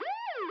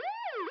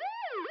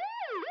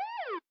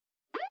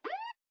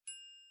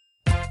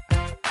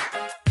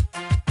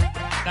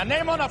The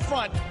name on the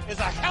front is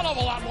a hell of a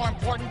lot more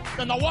important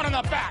than the one on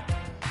the back.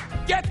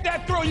 Get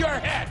that through your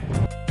head.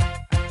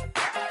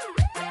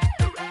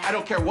 I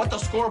don't care what the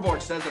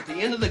scoreboard says at the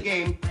end of the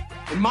game.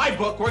 In my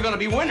book, we're going to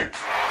be winners.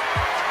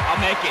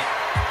 I'll make it.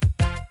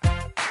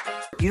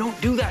 You don't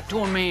do that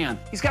to a man.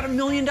 He's got $1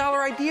 million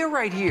idea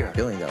right here. $1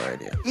 billion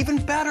idea. Even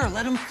better,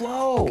 let him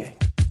flow. Okay.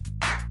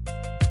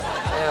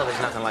 Well,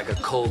 there's nothing like a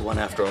cold one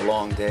after a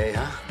long day,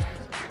 huh?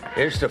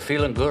 Here's to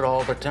feeling good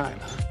all the time.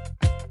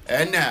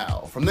 And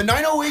now, from the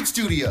 908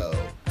 studio,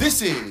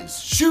 this is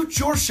Shoot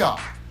Your Shot,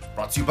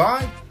 brought to you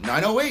by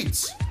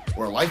 908s,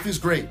 where life is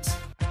great.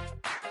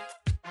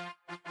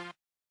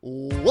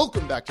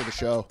 Welcome back to the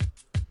show.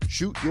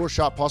 Shoot Your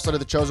Shot, Paul Slater,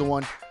 the chosen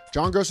one.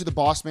 John Grossi, the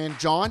boss man.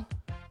 John,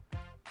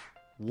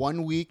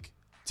 1 week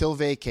till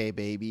vacay,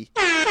 baby.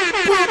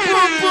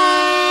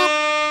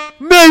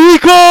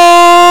 Mexico!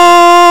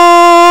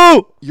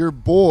 Your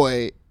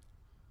boy,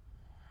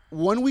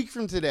 1 week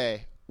from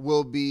today,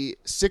 will be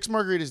 6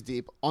 margaritas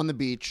deep on the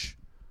beach,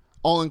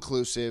 all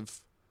inclusive.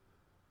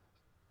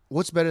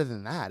 What's better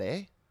than that,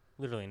 eh?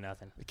 Literally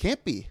nothing. It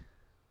can't be.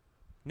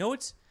 No,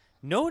 it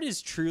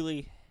is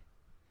truly.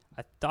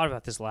 I thought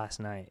about this last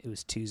night. It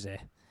was Tuesday.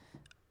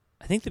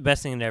 I think the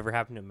best thing that ever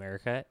happened to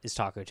America is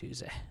Taco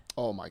Tuesday.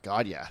 Oh my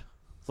God, yeah.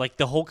 Like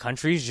the whole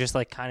country is just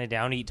like kind of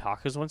down to eat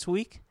tacos once a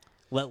week,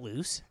 let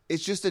loose.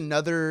 It's just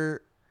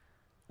another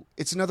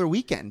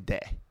weekend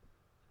day.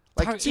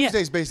 Like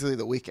Tuesday's basically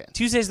the weekend.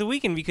 Tuesday's the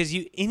weekend because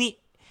you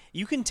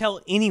can tell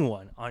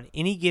anyone on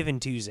any given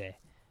Tuesday,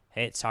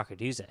 hey, it's Taco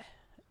Tuesday.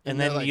 And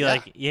then you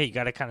you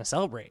got to kind of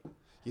celebrate.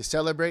 You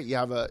celebrate. You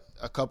have a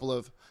couple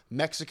of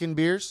Mexican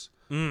beers.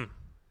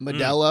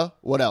 Modelo.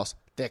 What else?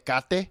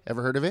 Tecate.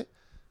 Ever heard of it?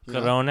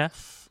 Corona.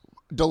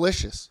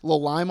 Delicious. A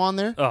little lime on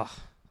there. Ugh.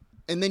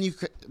 And then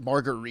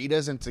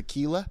margaritas and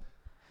tequila.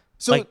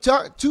 So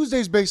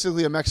Tuesday's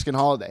basically a Mexican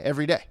holiday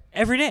every day.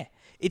 Every day.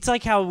 It's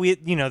like how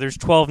there's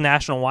 12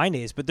 national wine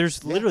days, but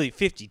there's literally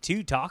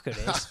 52 taco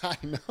days. I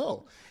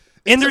know.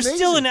 And there's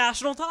still a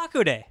national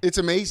taco day. It's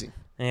amazing.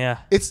 Yeah.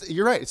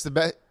 You're right. It's the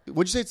best.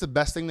 Would you say it's the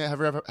best thing that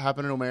ever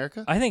happened in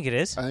America? I think it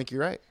is. I think you're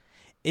right.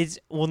 It's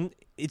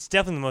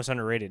definitely the most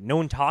underrated. No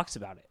one talks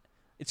about it.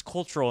 It's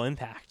cultural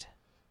impact.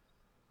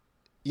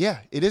 Yeah,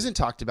 it isn't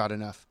talked about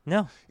enough.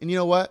 No. And you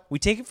know what? We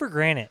take it for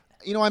granted.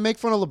 I make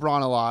fun of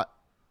LeBron a lot,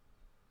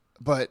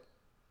 but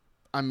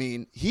I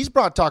mean, he's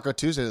brought Taco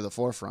Tuesday to the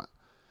forefront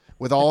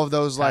with all of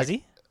those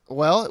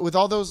with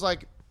all those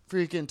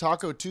freaking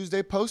Taco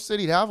Tuesday posts that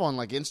he'd have on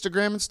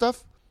Instagram and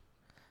stuff.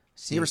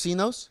 You ever seen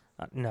those?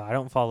 No, I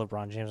don't follow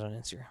LeBron James on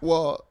Instagram.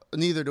 Well,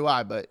 neither do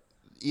I, but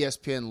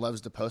ESPN loves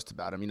to post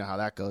about him. You know how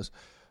that goes.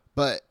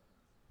 But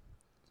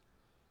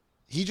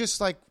he just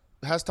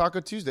has Taco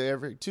Tuesday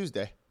every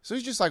Tuesday. So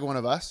he's just like one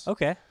of us.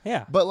 Okay,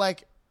 yeah. But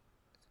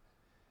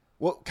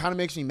what kind of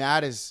makes me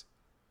mad is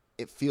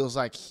it feels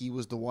like he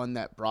was the one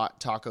that brought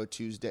Taco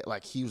Tuesday.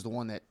 Like he was the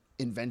one that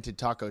invented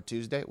Taco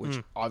Tuesday,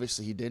 which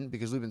obviously he didn't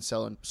because we've been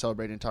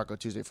celebrating Taco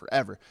Tuesday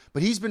forever.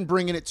 But he's been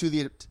bringing it to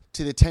the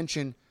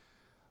attention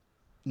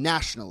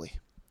nationally,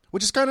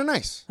 which is kind of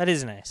nice. That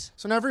is nice.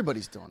 So now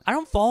everybody's doing it. I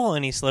don't follow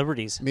any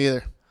celebrities. Me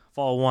either.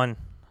 Follow one,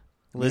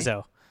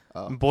 Lizzo.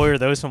 And boy, are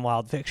those some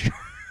wild pictures.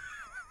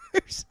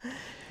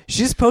 She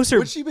just posts her.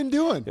 What's she been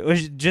doing? It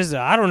was just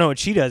I don't know what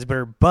she does, but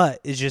her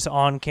butt is just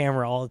on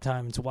camera all the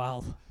time. It's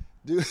wild.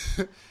 Dude,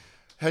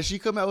 has she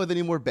come out with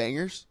any more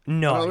bangers?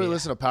 No. I don't really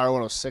listen to Power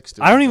 106.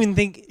 I don't even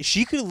think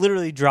she could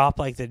literally drop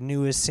the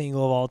newest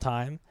single of all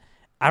time.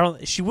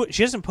 She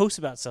doesn't post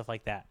about stuff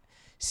like that.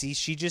 See,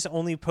 she just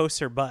only posts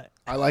her butt.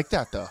 I like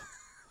that though.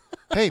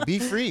 Hey, be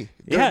free.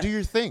 Do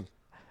your thing.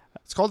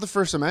 It's called the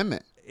First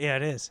Amendment. Yeah,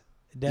 it is.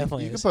 It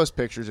definitely you is. can post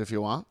pictures if you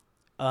want.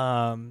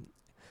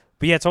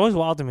 But yeah, it's always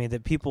wild to me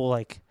that people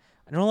I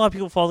know a lot of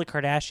people follow the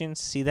Kardashians.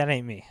 See, that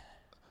ain't me.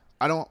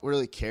 I don't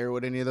really care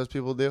what any of those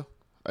people do.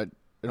 It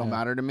don't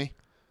matter to me.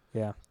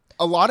 Yeah.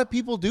 A lot of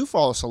people do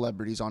follow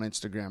celebrities on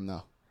Instagram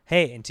though.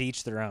 Hey, and to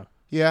each their own.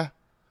 Yeah.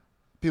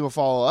 People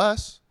follow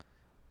us.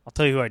 I'll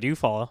tell you who I do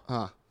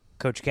follow.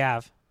 Coach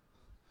Cav.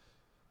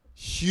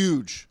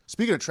 Huge.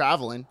 Speaking of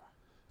traveling,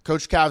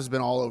 Coach Cav's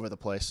been all over the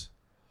place.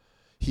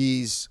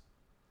 He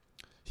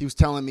was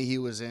telling me he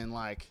was in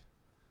I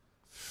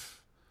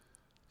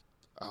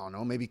don't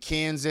know, maybe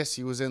Kansas.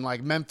 He was in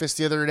Memphis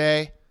the other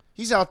day.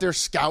 He's out there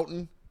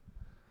scouting.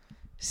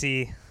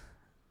 See,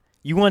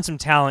 you want some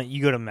talent,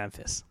 you go to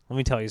Memphis. Let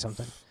me tell you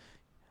something.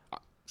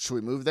 Should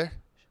we move there?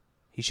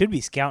 He should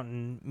be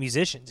scouting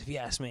musicians, if you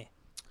ask me.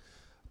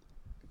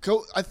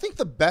 I think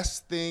the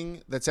best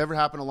thing that's ever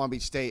happened to Long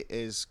Beach State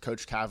is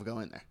Coach Cav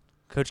going there.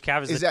 Coach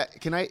Cav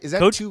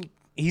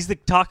He's the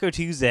Taco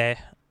Tuesday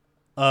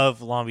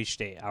of Long Beach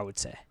State, I would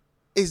say.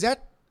 Is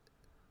that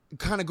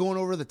kind of going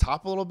over the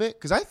top a little bit?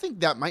 Because I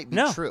think that might be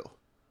true.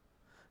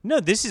 No,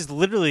 this is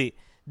the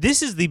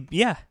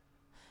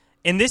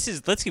And this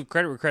is, let's give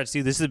credit where credit's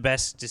due. This is the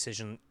best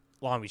decision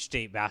Long Beach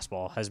State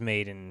basketball has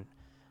made in,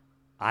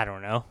 I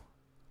don't know.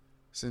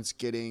 Since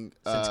getting,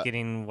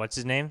 what's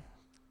his name?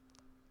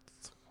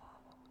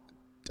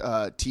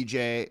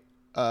 TJ,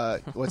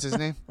 what's his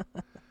name?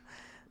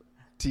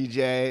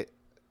 TJ,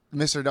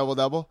 Mr. Double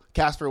Double,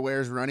 Casper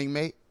Ware's running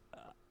mate.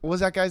 What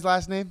was that guy's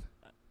last name?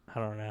 I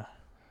don't know.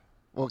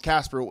 Well,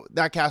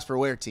 that Casper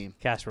Ware team.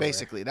 Casper Ware.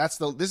 Basically, this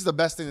is the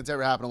best thing that's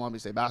ever happened to Long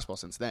Beach State basketball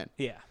since then.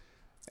 Yeah.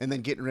 And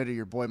then getting rid of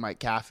your boy Mike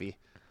Caffey.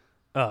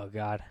 Oh,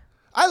 God.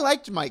 I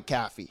liked Mike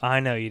Caffey. I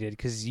know you did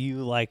because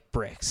you like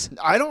bricks.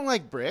 I don't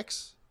like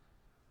bricks.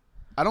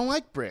 I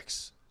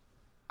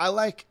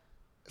like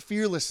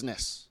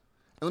fearlessness.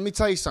 And let me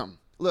tell you something.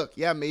 Look,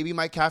 yeah, maybe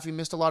Mike Caffey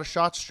missed a lot of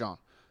shots, John.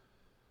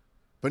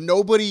 But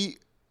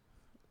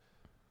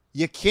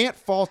you can't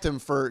fault him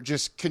for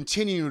just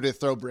continuing to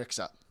throw bricks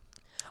up.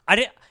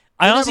 I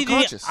honestly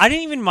didn't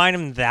even mind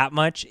him that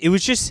much. It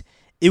was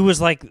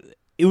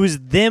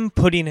them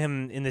putting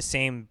him in the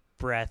same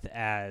breath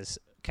as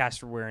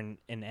Casper Ware and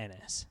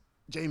Ennis.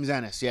 James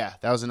Ennis, yeah,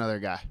 that was another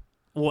guy.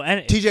 Well,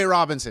 TJ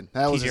Robinson,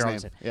 that was his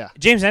Robinson. name. Yeah,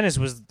 James Ennis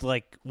was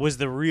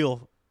the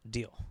real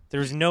deal. There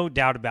was no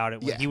doubt about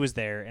it when Yeah. he was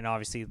there, and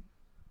obviously,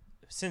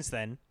 since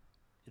then,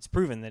 it's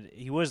proven that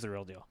he was the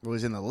real deal. he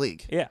was in the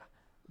league. Yeah,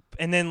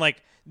 and then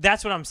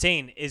that's what I'm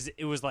saying is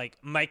it was like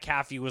Mike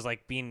Caffey was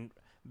being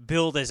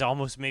billed as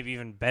almost maybe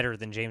even better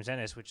than James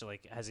Ennis, which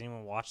has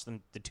anyone watched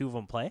the two of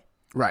them play?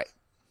 Right.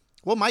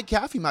 Well, Mike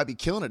Caffey might be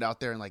killing it out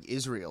there in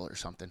Israel or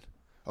something.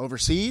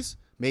 Overseas,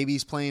 maybe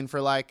he's playing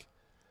for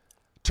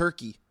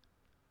Turkey.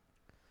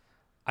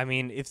 I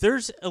mean, if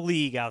there's a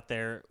league out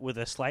there with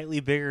a slightly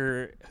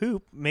bigger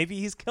hoop, maybe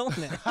he's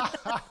killing it.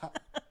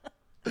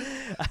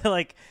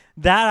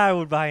 That I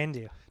would buy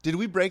into. Did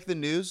we break the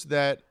news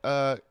that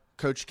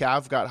Coach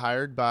Cav got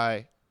hired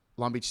by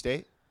Long Beach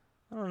State?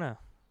 I don't know.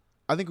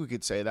 I think we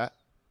could say that.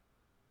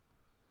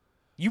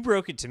 You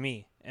broke it to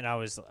me, and I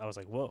was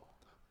like, whoa.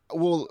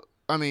 Well,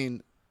 I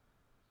mean,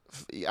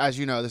 as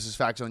you know, this is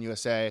Facts on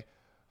USA.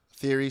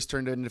 Theories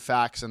turned into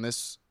facts on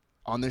this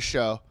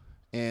show,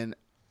 and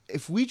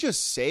if we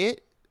just say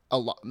it a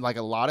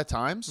lot of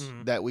times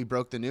that we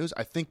broke the news,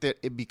 I think that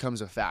it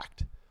becomes a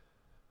fact.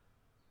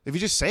 If you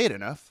just say it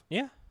enough.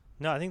 Yeah.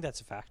 No, I think that's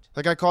a fact.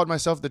 I called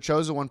myself the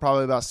chosen one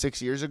probably about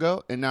 6 years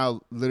ago, and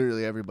now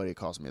literally everybody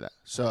calls me that.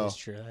 So That is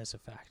true. That's a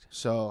fact.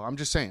 So I'm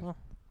just saying.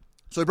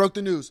 So I broke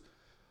the news.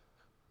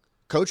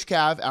 Coach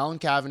Cav, Alan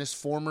Cavanis,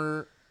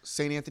 former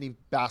St. Anthony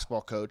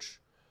basketball coach,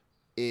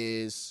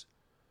 is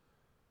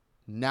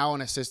now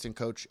an assistant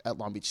coach at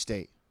Long Beach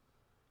State,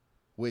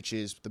 which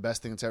is the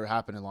best thing that's ever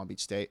happened in Long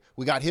Beach State.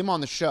 We got him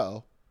on the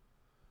show.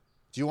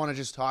 Do you want to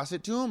just toss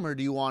it to him, or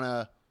do you want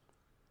to?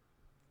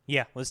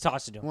 Yeah, let's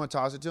toss it to him. You want to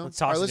toss it to him? Let's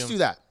toss All right, it let's to do him.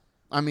 that.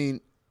 I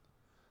mean,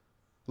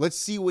 let's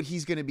see what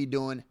he's going to be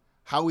doing,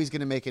 how he's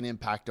going to make an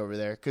impact over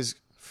there, because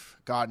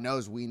God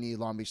knows we need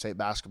Long Beach State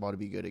basketball to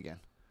be good again.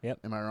 Yep.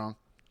 Am I wrong?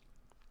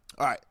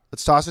 All right,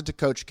 let's toss it to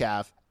Coach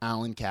Cav,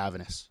 Alan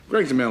Cavanis.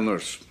 Greg's a male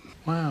nurse.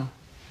 Wow.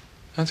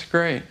 That's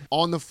great.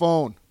 On the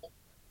phone,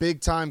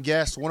 big-time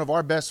guest, one of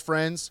our best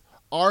friends,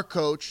 our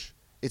coach.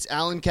 It's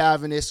Alan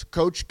Cavanis,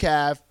 Coach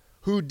Cav,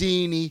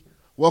 Houdini.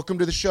 Welcome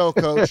to the show,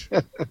 Coach.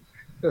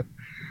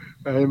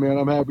 Hey, man,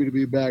 I'm happy to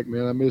be back,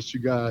 man. I missed you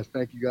guys.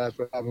 Thank you guys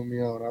for having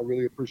me on. I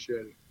really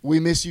appreciate it. We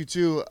miss you,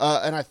 too.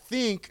 And I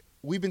think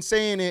we've been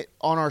saying it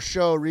on our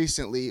show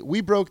recently.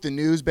 We broke the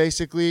news,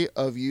 basically,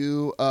 of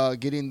you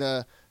getting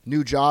the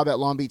new job at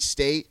Long Beach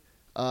State.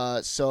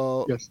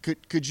 So Yes.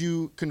 could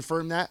you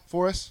confirm that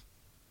for us?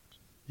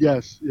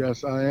 Yes.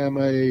 I am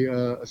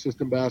a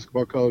assistant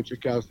basketball coach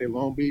at Cal State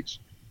Long Beach,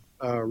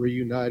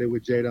 reunited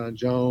with Jadon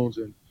Jones,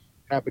 and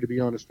happy to be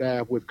on the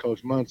staff with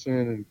Coach Munson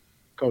and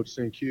Coach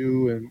Sinq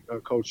and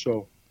Coach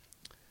Shaw.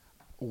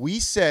 We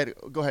said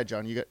 – go ahead,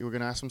 John. You were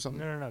going to ask him something?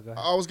 No, go ahead.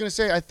 I was going to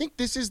say, I think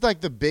this is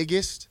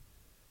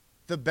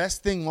the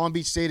best thing Long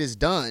Beach State has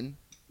done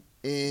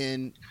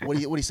in, what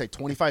do you say,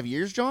 25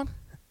 years, John?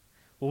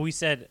 Well, we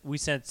said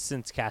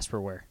since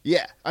Casper Ware.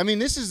 Yeah. I mean,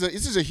 this is a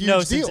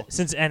huge deal.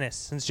 Since Ennis,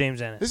 since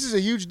James Ennis. This is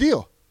a huge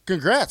deal.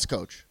 Congrats,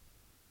 Coach.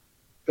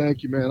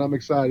 Thank you, man. I'm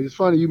excited. It's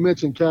funny you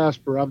mentioned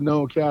Casper. I've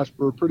known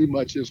Casper pretty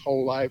much his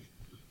whole life.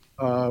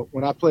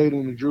 When I played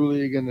in the Drew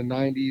League in the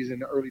 90s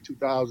and the early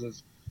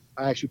 2000s,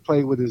 I actually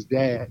played with his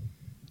dad.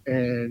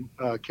 And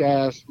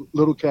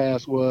little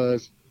Cass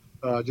was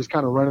just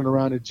kind of running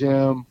around the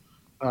gym.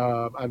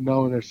 I've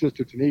known their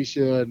sister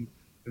Tanisha and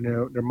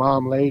their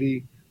mom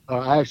Lady.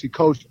 I actually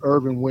coached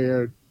Irvin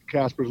Ware,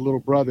 Casper's little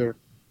brother,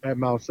 at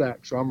Mount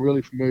Sac. So I'm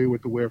really familiar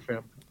with the Ware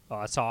family. Oh,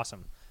 that's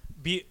awesome.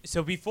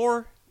 So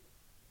before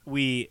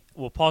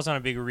we'll pause on a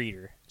big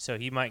reader, so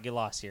he might get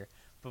lost here.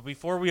 But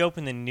before we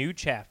open the new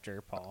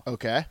chapter, Paul,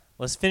 Okay.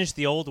 let's finish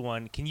the old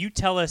one. Can you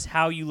tell us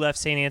how you left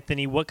St.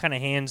 Anthony, what kind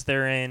of hands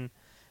they're in,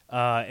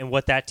 and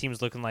what that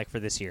team's looking like for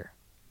this year?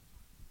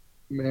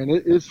 Man,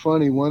 it's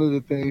funny. One of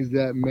the things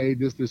that made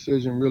this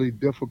decision really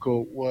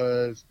difficult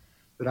was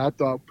that I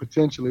thought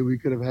potentially we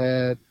could have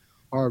had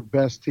our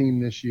best team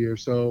this year.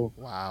 So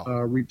Wow.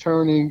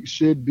 returning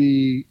should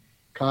be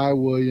Kai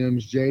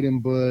Williams,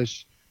 Jaden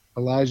Bush,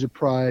 Elijah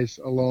Price,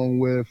 along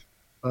with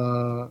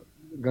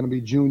going to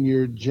be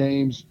junior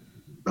James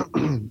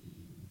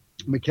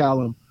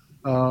McCallum,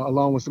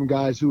 along with some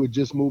guys who had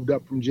just moved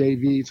up from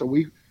JV. So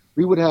we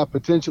would have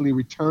potentially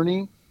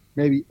returning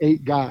maybe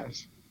 8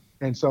 guys.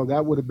 And so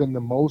that would have been the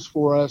most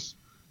for us.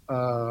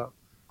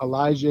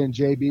 Elijah and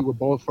JB were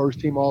both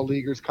first-team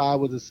All-Leaguers. Kyle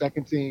was a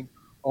second-team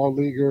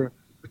All-Leaguer.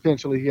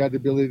 Potentially, he had the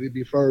ability to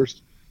be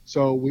first.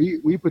 So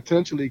we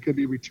potentially could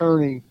be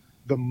returning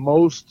the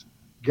most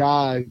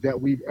guys that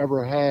we've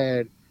ever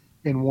had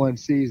in one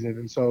season.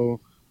 And so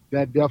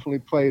that definitely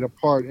played a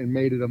part and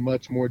made it a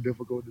much more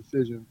difficult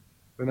decision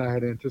than I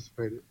had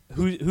anticipated.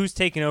 Who's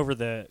taking over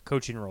the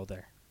coaching role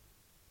there?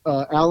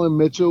 Alan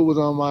Mitchell was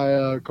on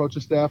my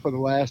coaching staff for the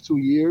last 2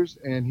 years,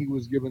 and he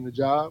was given the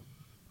job.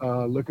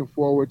 Looking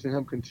forward to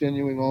him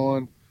continuing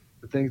on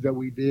the things that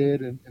we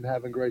did and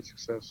having great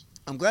success.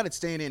 I'm glad it's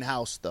staying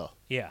in-house, though.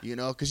 Yeah. You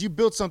know, because you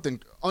built something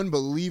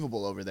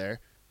unbelievable over there,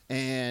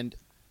 and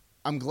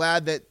I'm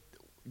glad that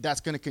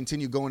that's going to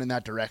continue going in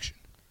that direction.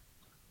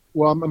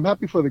 Well, I'm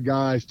happy for the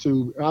guys,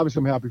 too. Obviously,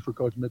 I'm happy for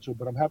Coach Mitchell,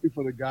 but I'm happy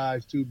for the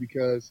guys, too,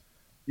 because,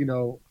 you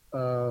know,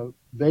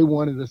 they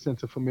wanted a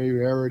sense of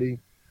familiarity.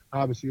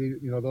 Obviously,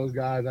 you know, those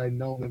guys, I've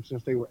known them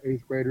since they were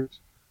 8th graders.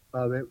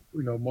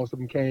 Most of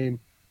them came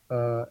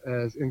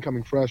as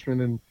incoming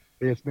freshmen, and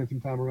they had spent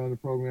some time around the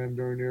program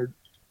during their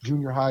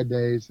junior high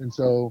days. And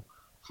so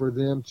for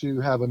them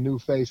to have a new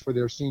face for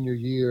their senior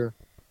year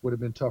would have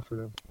been tough for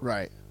them.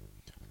 Right.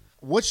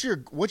 What's your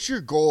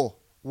goal?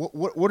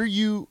 What are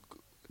you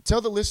 –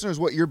 tell the listeners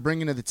what you're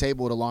bringing to the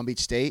table at Long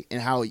Beach State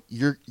and how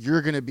you're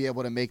going to be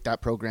able to make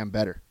that program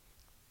better.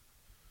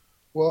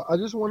 Well, I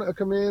just want to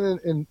come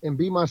in and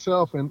be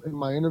myself in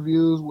my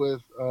interviews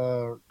with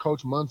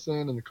Coach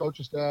Munson and the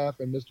coaching staff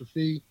and Mr.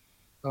 Fee.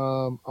 I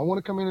want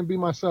to come in and be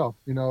myself.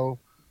 You know,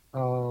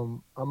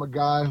 I'm a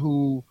guy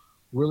who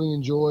really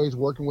enjoys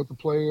working with the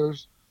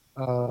players,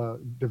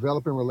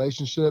 developing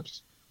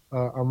relationships.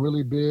 I'm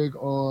really big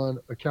on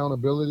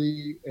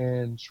accountability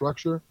and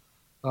structure.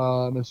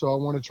 And so I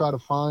want to try to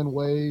find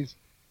ways,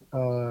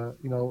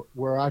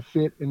 where I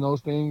fit in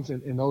those things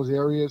and in those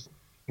areas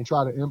and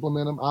try to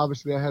implement them.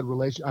 Obviously, I have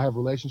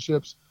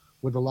relationships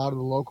with a lot of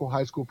the local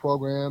high school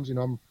programs. You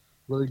know, I'm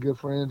really good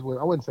friends with,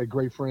 I wouldn't say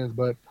great friends,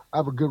 but I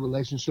have a good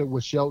relationship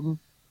with Shelton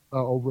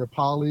over at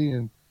Poly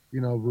and,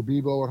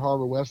 Rebibo at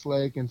Harvard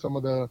Westlake and some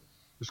of the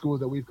schools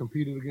that we've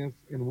competed against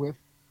and with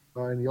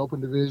in the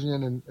open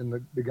division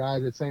and the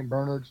guys at St.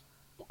 Bernard's,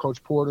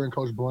 Coach Porter and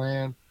Coach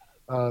Bland.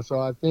 So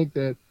I think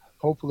that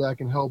hopefully I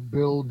can help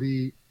build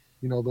the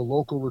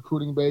local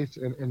recruiting base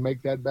and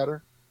make that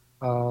better.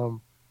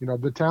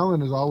 The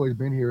talent has always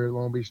been here at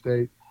Long Beach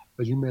State.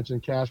 As you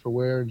mentioned, Casper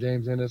Ware and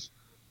James Ennis.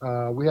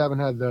 We haven't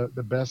had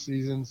the best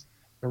seasons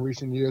in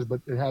recent years,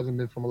 but it hasn't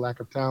been from a lack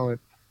of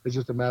talent. It's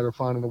just a matter of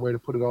finding a way to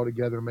put it all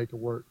together and make it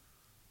work.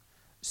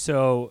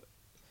 So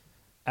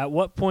at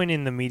what point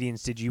in the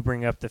meetings did you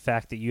bring up the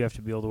fact that you have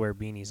to be able to wear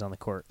beanies on the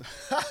court?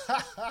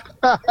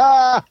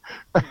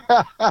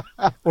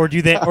 Or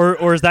do they,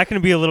 or is that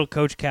going to be a little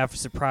Coach Caff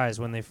surprise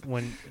when on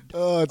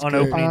great.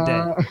 Opening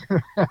day?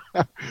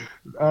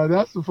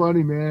 That's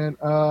funny, man.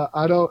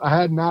 I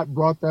had not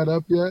brought that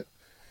up yet.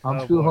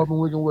 I'm still hoping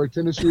we can wear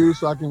tennis shoes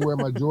so I can wear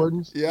my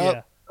Jordans.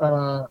 Yep.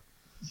 Yeah.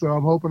 So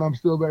I'm hoping I'm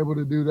still able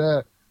to do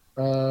that.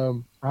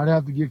 I'd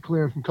have to get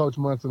clearance from Coach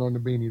Munson on the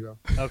beanie, though.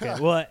 Okay.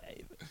 Well,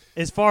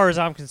 as far as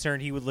I'm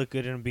concerned, he would look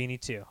good in a beanie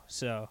too.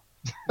 So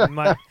it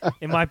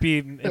might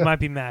be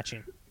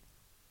matching.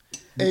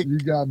 Hey, you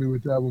got me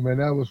with that one, man.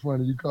 That was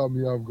funny. You caught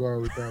me off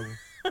guard with that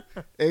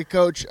one. Hey,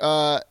 Coach.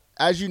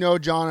 As you know,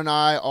 John and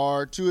I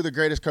are two of the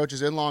greatest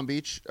coaches in Long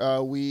Beach.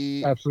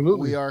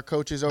 Absolutely. We are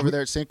coaches over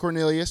there at St.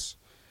 Cornelius.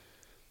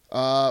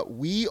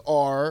 We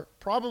are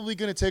probably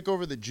going to take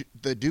over the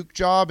Duke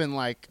job in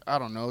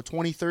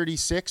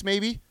 2036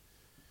 maybe.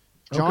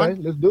 John,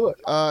 okay, let's do it.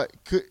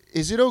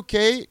 Is it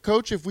okay,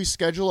 Coach, if we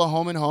schedule a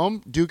home and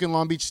home, Duke and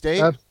Long Beach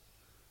State?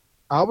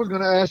 I was going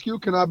to ask you,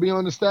 can I be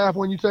on the staff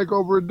when you take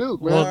over at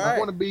Duke? Man, I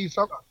want to be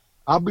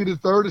I'll be the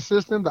third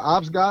assistant, the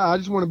ops guy. I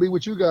just want to be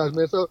with you guys,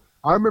 man. So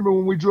I remember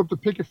when we drew up the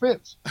picket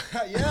fence.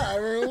 Yeah, I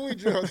remember when we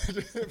drew up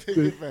the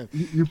picket fence.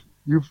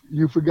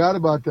 You forgot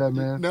about that,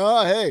 man.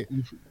 No, hey.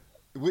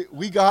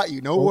 We got you.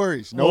 No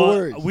worries. No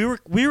worries.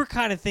 We were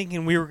kind of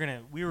thinking we were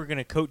gonna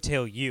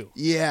coattail you.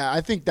 Yeah,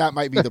 I think that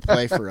might be the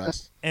play for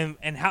us. And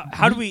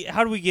how do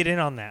we get in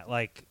on that?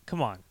 Like,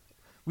 come on,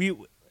 we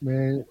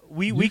can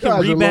rebound.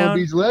 Are Long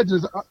Beach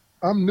Legends.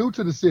 I'm new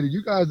to the city.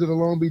 You guys are the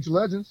Long Beach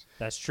Legends.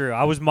 That's true.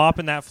 I was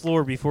mopping that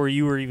floor before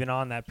you were even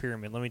on that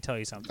pyramid. Let me tell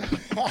you something.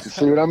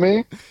 See what I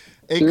mean?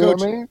 Hey,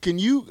 Coach, can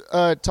you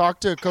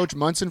talk to Coach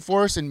Munson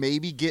for us and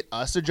maybe get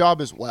us a job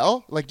as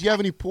well? Like, do you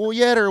have any pull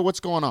yet, or what's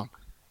going on?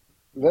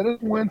 Let us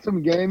win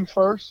some games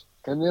first,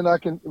 and then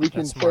we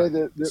can say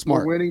that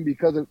we're winning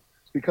because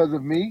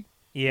of me.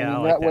 Yeah,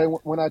 and that way,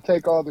 when I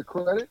take all the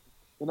credit,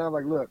 then I'm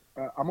like, look,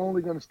 I'm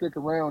only going to stick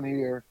around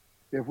here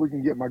if we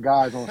can get my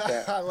guys on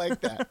staff. I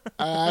like that.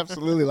 I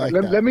absolutely like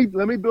that. Let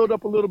me build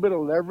up a little bit of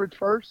leverage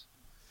first,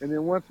 and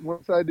then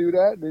once I do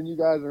that, then you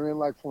guys are in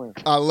like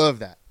Flint. I love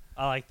that.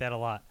 I like that a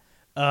lot.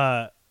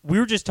 We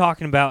were just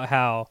talking about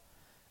how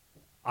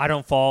I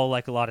don't follow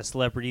like a lot of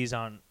celebrities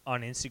on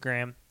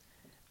Instagram.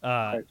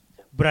 Right.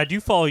 But I do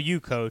follow you,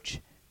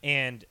 Coach,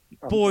 And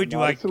boy,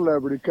 do I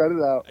celebrity cut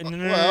it out.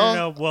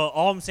 No. Well,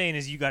 all I'm saying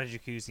is you got a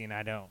jacuzzi and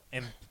I don't.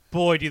 And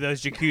boy, do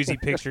those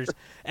jacuzzi pictures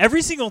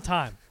every single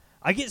time.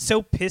 I get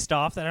so pissed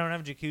off that I don't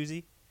have a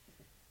jacuzzi.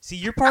 See,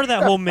 you're part of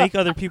that whole make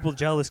other people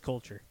jealous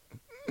culture.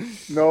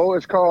 No,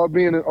 it's called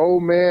being an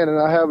old man, and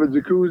I have a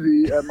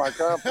jacuzzi at my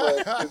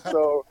complex. And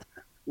so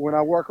when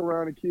I walk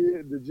around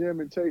the gym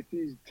and chase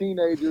these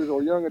teenagers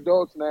or young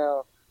adults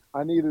now,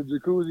 I need a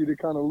jacuzzi to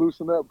kind of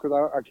loosen up because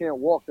I can't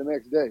walk the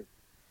next day.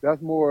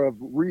 That's more of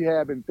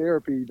rehab and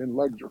therapy than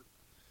luxury.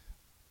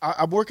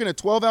 I'm working a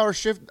 12-hour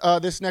shift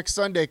this next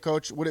Sunday,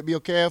 Coach. Would it be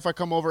okay if I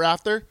come over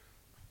after?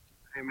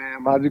 Hey,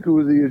 man, my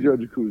jacuzzi is your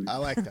jacuzzi. I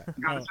like that.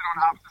 You got to sit on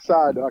the opposite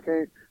side, though. I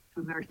can't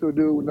sit next to a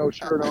dude with no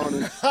shirt on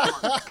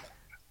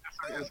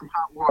and some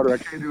hot water. I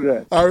can't do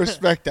that. I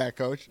respect that,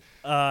 Coach.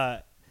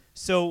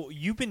 So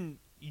you've been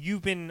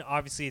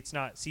obviously it's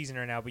not season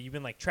right now, but you've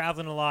been like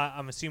traveling a lot.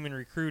 I'm assuming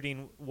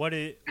recruiting. What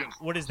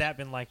has that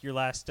been like your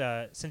last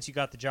since you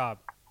got the job?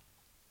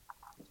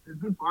 It's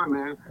been fun,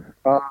 man.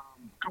 A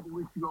couple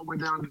weeks ago, I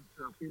went down to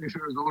Phoenix,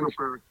 Arizona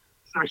for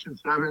Section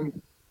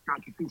 7.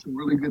 Got to see some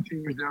really good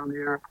teams down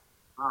there.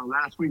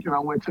 Last weekend, I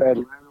went to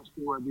Atlanta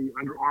for the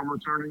Under Armour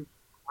tourney.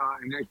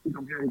 And next week,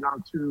 I'm heading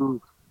down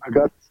to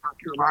Augusta, South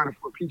Carolina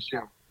for a Peach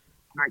Jam.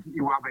 Nike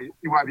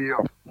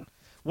EYBL.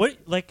 What,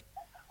 like,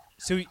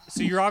 so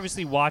you're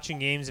obviously watching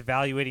games,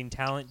 evaluating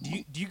talent.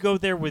 Do you go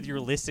there with your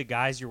list of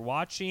guys you're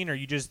watching, or are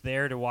you just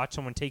there to watch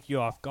someone take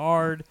you off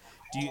guard?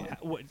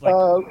 How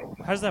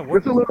does that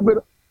work? It's a little bit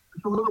of both.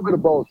 So we're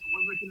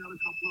looking at a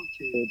couple of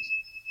kids.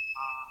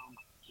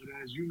 But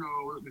as you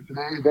know, in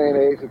today's day and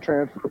age, the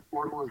transfer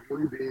portal is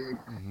really big.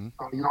 Mm-hmm.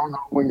 You don't know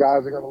when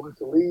guys are going to look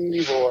to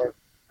leave or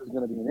there's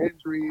going to be an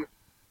injury.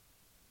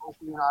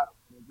 Hopefully not.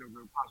 There's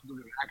a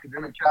possibility of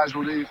academic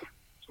casualties.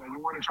 So you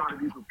want to try to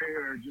be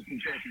prepared just in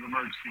case of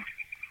emergency.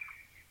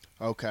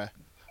 Okay.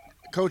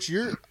 Coach,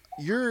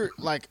 you're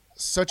like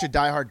such a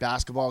diehard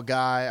basketball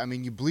guy. I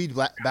mean, you bleed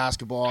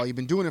basketball. You've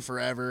been doing it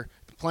forever,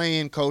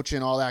 playing,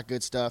 coaching, all that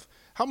good stuff.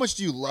 How much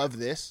do you love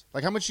this?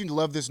 Like, how much do you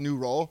love this new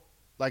role?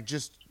 Like,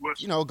 just,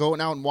 going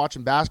out and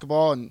watching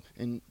basketball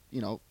and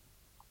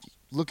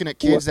looking at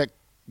kids that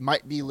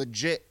might be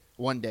legit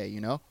one day,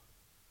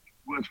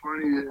 What's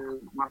funny is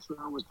my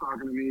son was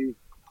talking to me,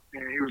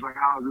 and he was like,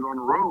 how's it on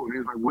the road? And he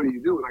was like, what do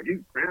you do? Like,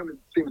 for him, it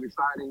seems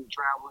exciting,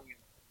 traveling and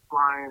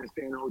flying and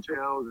staying in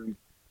hotels and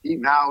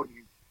eating out. And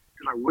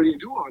he's like, what do you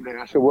do all day?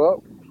 I said,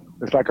 well,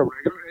 it's like a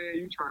regular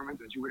AAU tournament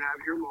that you would have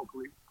here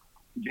locally.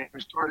 The game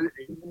started at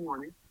 8 in the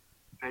morning.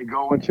 They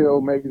go until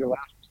maybe the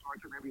last one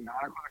starts at maybe 9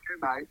 o'clock at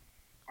night.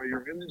 So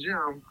you're in the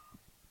gym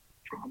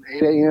from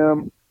 8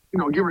 a.m.,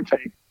 give or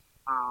take,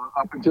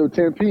 up until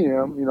 10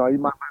 p.m. You might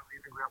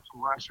leave and grab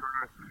some lunch or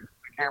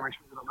a game or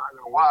two that I'm not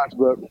going to watch,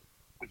 but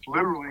it's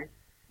literally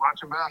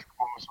watching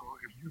basketball. So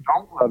if you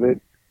don't love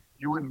it,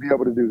 you wouldn't be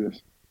able to do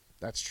this.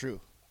 That's true.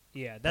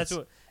 Yeah, that's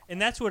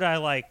what I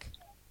like.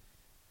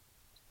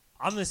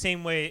 I'm the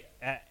same way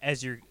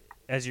as your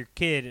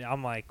kid.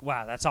 I'm like,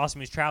 wow, that's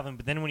awesome. He's traveling,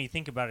 but then when you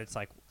think about it, it's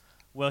like,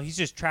 well, he's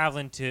just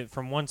traveling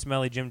from one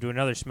smelly gym to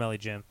another smelly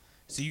gym.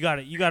 So you got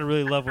to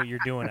really love what you're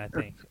doing, I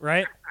think,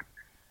 right?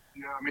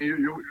 Yeah, I mean, you're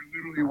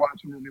literally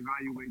watching and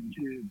evaluating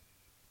kids,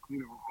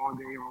 all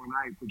day, all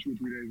night for 2 or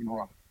 3 days in a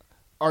row.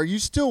 Are you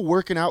still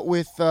working out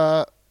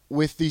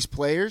with these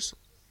players?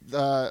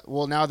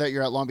 Now that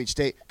you're at Long Beach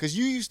State, because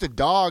you used to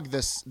dog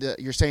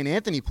your St.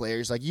 Anthony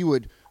players, like you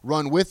would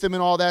run with them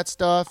and all that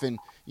stuff, and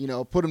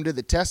put them to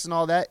the test and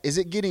all that. Is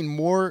it getting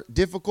more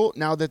difficult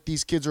now that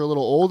these kids are a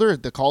little older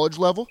at the college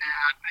level?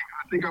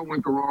 Yeah, I think I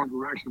went the wrong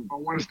direction. If I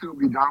want to still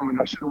be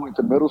dominant, I should have went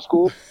to middle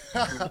school.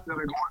 And instead of going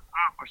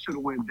up, I should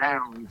have went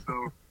down.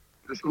 So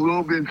it's a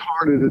little bit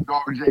harder to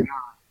dog J9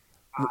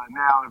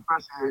 now,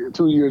 especially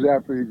 2 years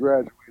after he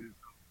graduated.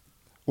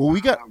 Well,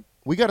 we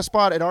got a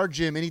spot at our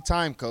gym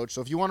anytime, Coach.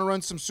 So if you want to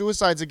run some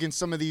suicides against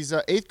some of these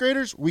 8th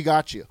graders, we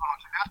got you. Oh,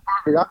 that's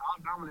perfect.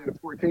 I'll dominate a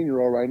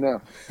 14-year-old right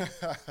now.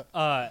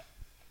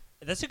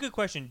 That's a good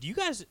question. Do you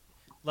guys,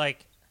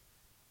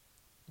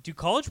 do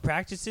college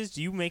practices,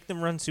 do you make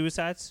them run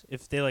suicides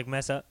if they,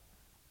 mess up?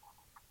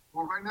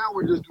 Well, right now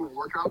we're just doing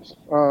workouts.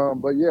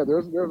 But, yeah,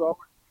 there's always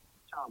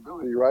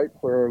accountability, right,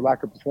 for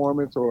lack of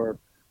performance or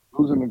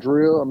losing the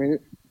drill. I mean,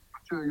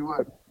 I'll tell you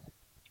what,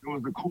 it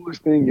was the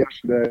coolest thing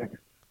yesterday.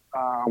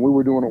 We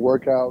were doing a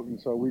workout, and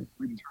so we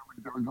determined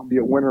that there was going to be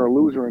a winner or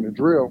loser in the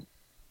drill.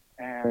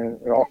 And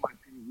all my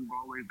teams, we've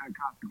always had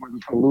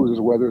consequences for the losers,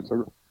 whether it's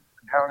a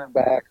down and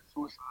back,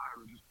 suicide,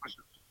 or just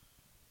push-ups.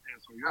 And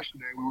so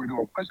yesterday we were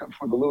doing push-ups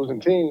for the losing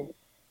team,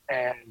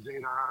 and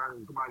Jadon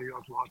and somebody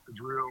else lost the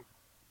drill.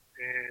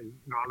 And,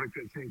 I looked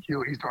at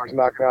Q, he starts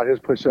knocking out his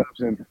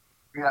push-ups, and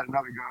we had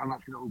another guy, I don't know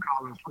if you know who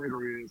Colin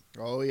Slater is.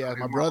 Oh, yeah,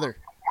 my brother.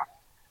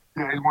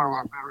 Yeah, he's one of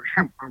our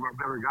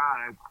better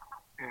guys.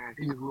 And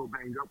he's a little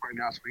banged up right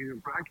now, so he's in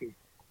practice.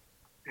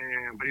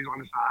 But he's on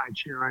the side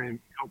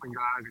cheering, helping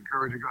guys,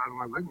 encouraging guys. I'm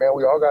like, look, man,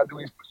 we all got to do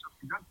these push-ups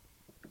together.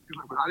 He's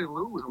like, but I didn't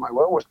lose. I'm like,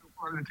 well, we're still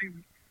part of the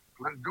team.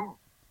 Let's do them.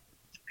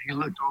 He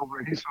looked over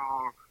and he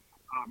saw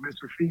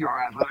Mr. Fee,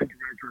 our athletic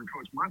director, and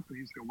Coach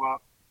Munson. He said, well,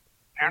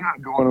 they're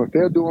not doing them. If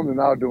they'll do them, then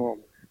I'll do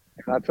them.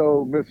 And I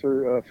told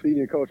Mr. Fee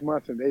and Coach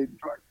Munson,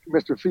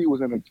 Mr. Fee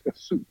was in a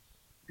suit.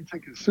 He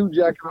took his suit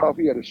jacket off.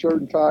 He had a shirt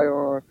and tie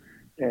on,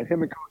 and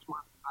him and Coach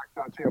Munson knocked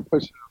out 10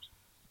 push-ups.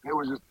 It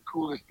was just the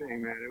coolest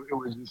thing, man. It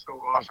was just so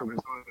awesome. And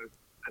so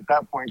at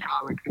that point,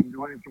 Colin couldn't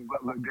do anything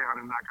but look down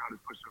and knock out his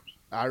push-ups.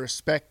 I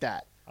respect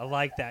that. I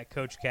like that,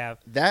 Coach Cav.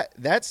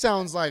 That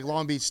sounds like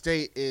Long Beach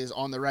State is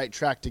on the right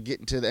track to get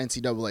into the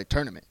NCAA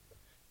tournament.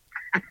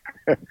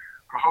 I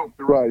hope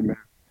you're right, man.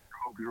 I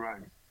hope you're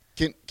right.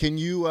 Can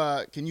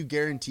you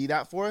guarantee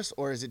that for us,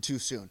 or is it too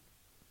soon?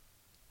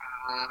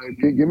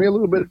 Give me a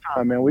little bit of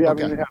time, man. We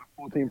haven't even had a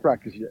full team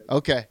practice yet.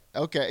 Okay.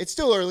 It's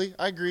still early.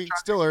 I agree. It's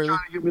still early. Trying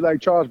to get me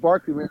like Charles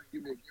Barkley, man.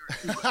 Give me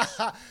a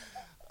guarantee.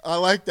 I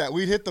like that.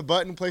 We'd hit the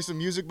button, play some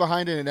music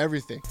behind it, and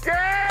everything.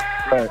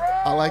 Right.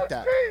 I like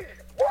that.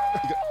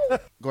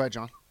 Go ahead,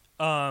 John.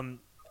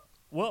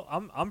 Well,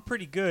 I'm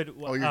pretty good.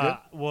 Oh, you're good?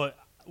 Well,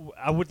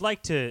 I would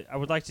like to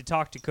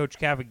talk to Coach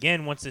Cav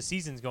again once the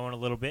season's going a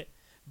little bit,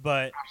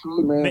 but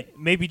Absolutely, man.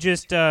 maybe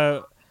just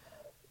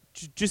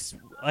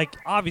like,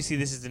 obviously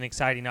this is an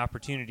exciting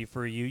opportunity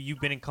for you. You've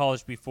been in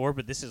college before,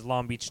 but this is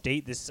Long Beach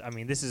State. This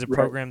is a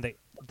program that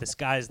the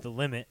sky's the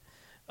limit.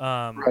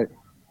 Right.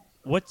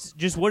 What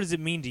does it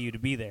mean to you to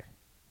be there?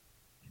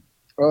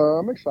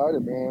 I'm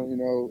excited, man. You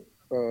know,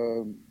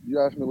 you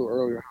asked me a little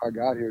earlier how I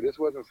got here. This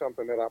wasn't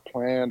something that I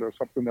planned or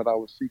something that I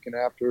was seeking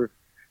after.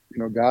 You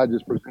know, God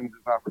just presented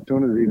this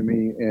opportunity to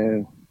me,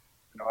 and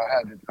you know,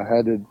 I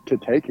had to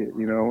take it.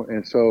 You know,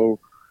 and so,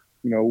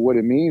 you know, what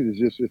it means is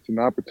just it's an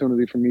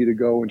opportunity for me to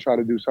go and try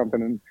to do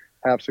something and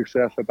have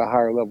success at the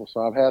higher level.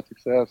 So I've had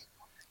success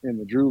in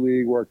the Drew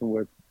League, working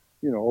with,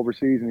 you know,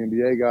 overseas and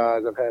NBA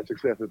guys. I've had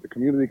success at the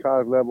community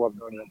college level. I've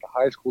done it at the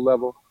high school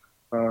level.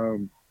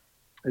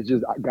 It's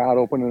just God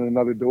opening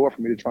another door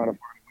for me to try to find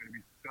a way to be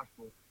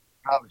successful.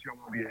 Obviously, I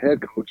want to be a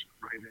head coach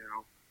right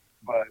now,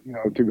 but, you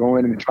know, to go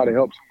in and try to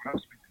help someone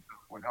else be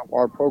successful and help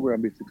our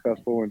program be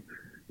successful. And,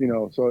 you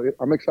know, so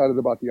I'm excited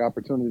about the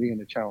opportunity and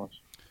the challenge.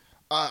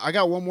 I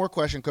got one more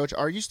question, Coach.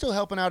 Are you still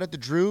helping out at the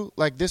Drew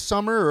like this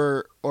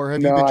summer, or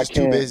have you been just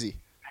too busy?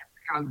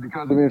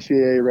 Because of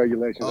NCAA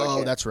regulations.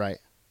 Oh, that's right.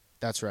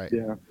 That's right.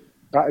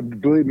 Yeah.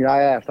 Believe me,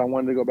 I asked. I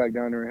wanted to go back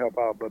down there and help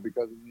out, but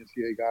because of the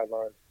NCAA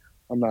guidelines,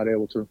 I'm not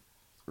able to.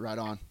 Right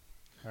on.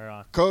 Right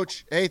on.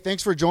 Coach, hey,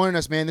 thanks for joining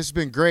us, man. This has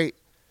been great.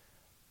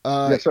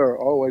 Yes, sir.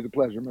 Always a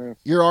pleasure, man.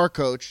 You're our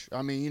coach.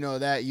 I mean, you know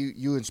that.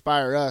 You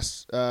inspire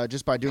us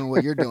just by doing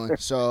what you're doing.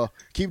 So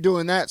keep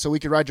doing that so we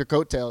can ride your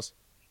coattails.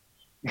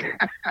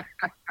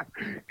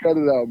 Cut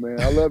it out,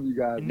 man. I love you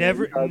guys.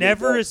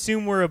 Never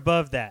assume we're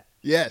above that.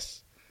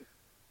 Yes.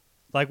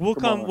 Like we'll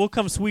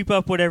come sweep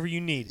up whatever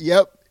you need.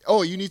 Yep.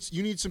 Oh, you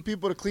need some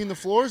people to clean the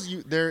floors.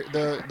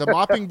 The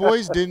mopping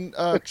boys didn't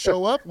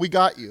show up. We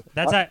got you.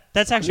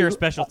 That's actually our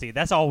specialty.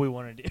 That's all we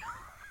want to do.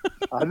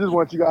 I just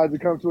want you guys to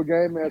come to a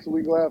game, man, so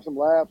we can have some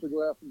laughs and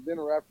go have some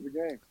dinner after the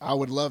game. I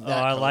would love that.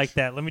 Oh, I Coach. like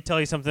that. Let me tell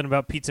you something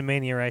about Pizza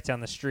Mania right down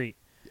the street.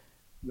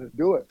 Let's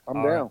do it.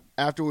 I'm down.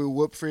 After we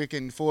whoop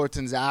freaking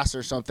Fullerton's ass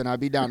or something,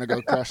 I'd be down to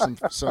go crush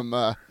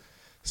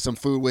some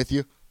food with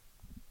you.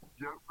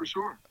 Yeah, for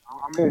sure.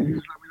 I mean, you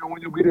just let me know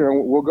when you'll be there,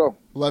 and we'll go.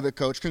 Love it,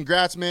 Coach.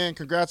 Congrats, man.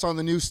 Congrats on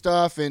the new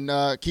stuff,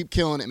 and keep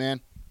killing it, man.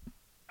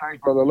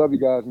 Thanks, brother. I love you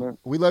guys, man.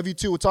 We love you,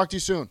 too. We'll talk to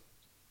you soon.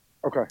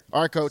 Okay.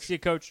 All right, Coach. See you,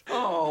 Coach.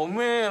 Oh,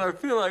 man, I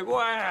feel like,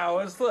 wow.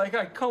 It's like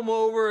I come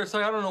over. It's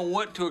like I don't know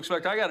what to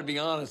expect. I got to be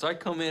honest. I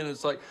come in,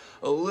 it's like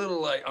a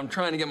little like I'm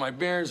trying to get my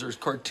bearings. There's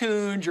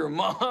cartoons, your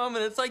mom,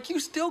 and it's like you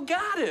still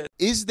got it.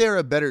 Is there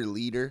a better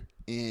leader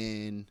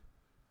in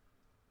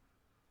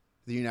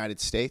the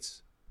United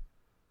States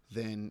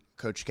than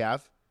Coach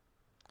Cav?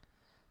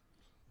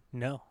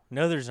 No,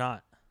 there's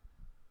not.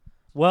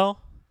 Well,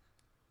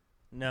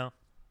 no.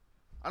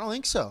 I don't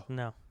think so.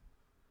 No.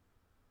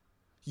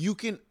 You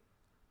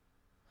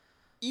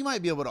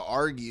might be able to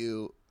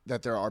argue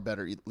that there are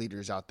better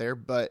leaders out there,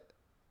 but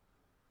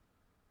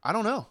I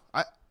don't know.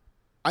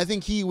 I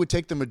think he would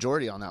take the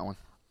majority on that one.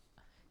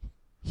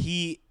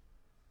 He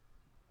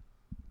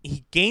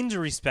gains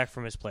respect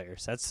from his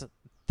players.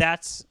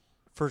 That's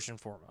first and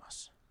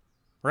foremost.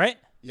 Right?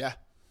 Yeah.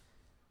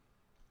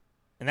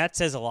 And that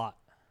says a lot.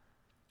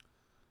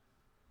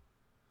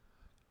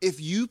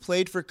 If you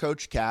played for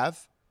Coach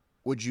Cav,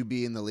 would you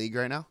be in the league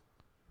right now?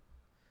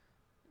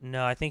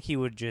 No, I think he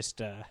would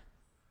just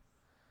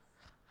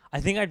I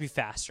think I'd be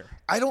faster.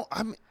 I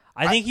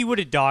think he would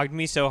have dogged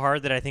me so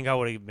hard that I think I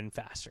would have been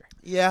faster.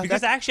 Yeah.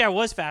 Because actually I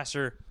was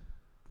faster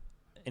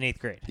in 8th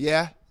grade.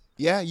 Yeah.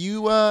 Yeah,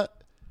 you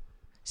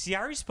See,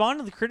 I respond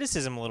to the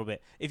criticism a little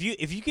bit. If you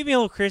give me a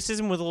little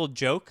criticism with a little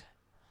joke,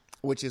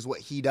 which is what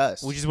he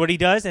does. Which is what he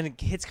does, and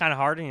it hits kind of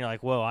hard, and you're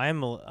like, "Whoa,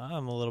 I'm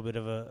a little bit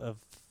of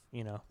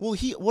you know." Well,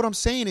 what I'm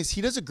saying is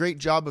he does a great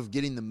job of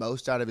getting the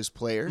most out of his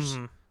players.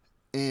 Mm-hmm.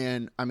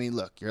 And I mean,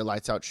 look, you're a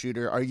lights out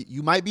shooter.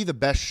 You might be the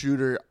best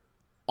shooter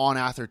on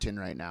Atherton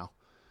right now,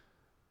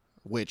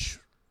 which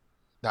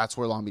that's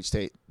where Long Beach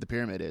State, the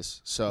pyramid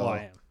is. So I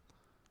am.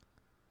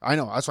 I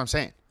know, that's what I'm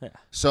saying. Yeah.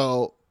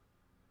 So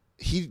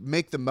he'd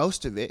make the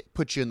most of it,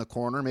 put you in the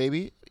corner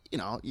maybe.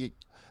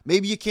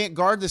 maybe you can't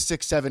guard the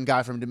 6'7"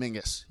 guy from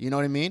Dominguez. You know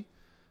what I mean?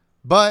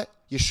 But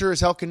you sure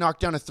as hell can knock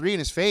down a 3 in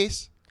his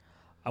face.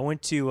 I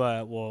went to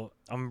I'm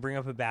gonna bring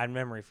up a bad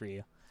memory for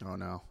you. Oh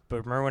no!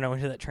 But remember when I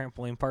went to that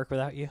trampoline park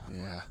without you?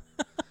 Yeah.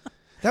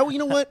 You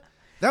know what?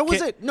 That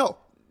was it. No.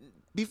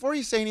 Before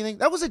you say anything,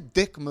 that was a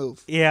dick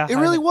move. Yeah, it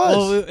really was.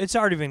 Well, it's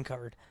already been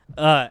covered.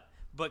 But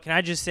can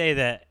I just say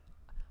that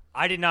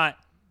I did not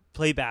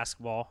play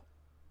basketball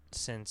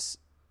since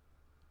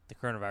the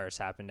coronavirus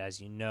happened. As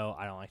you know,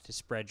 I don't like to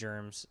spread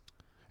germs.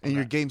 And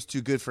your game's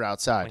too good for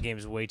outside. My game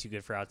is way too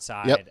good for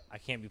outside. Yep. I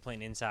can't be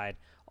playing inside.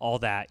 All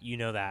that, you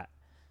know that.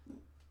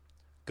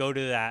 Go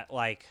to that,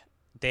 like,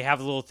 they have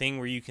a little thing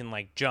where you can,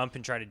 like, jump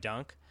and try to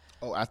dunk.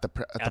 Oh, at the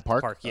park? The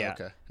park, yeah.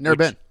 Oh, okay. Never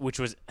been. Which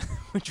was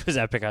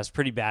epic. I was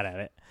pretty bad at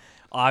it,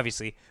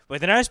 obviously.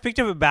 But then I just picked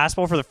up a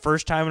basketball for the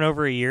first time in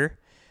over a year.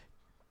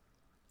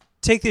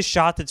 Take this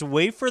shot that's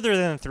way further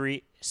than a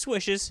 3.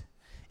 Swishes.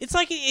 It's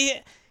like,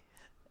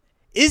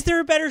 is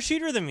there a better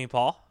shooter than me,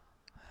 Paul?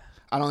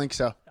 I don't think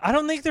so. I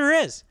don't think there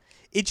is.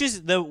 It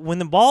just, when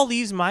the ball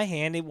leaves my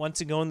hand, it wants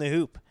to go in the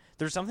hoop.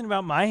 There's something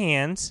about my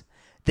hands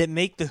that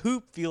make the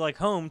hoop feel like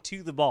home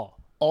to the ball.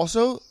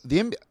 Also,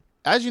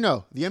 as you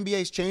know, the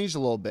NBA's changed a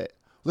little bit.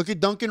 Look at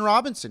Duncan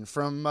Robinson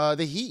from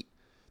the Heat.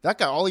 That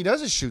guy, all he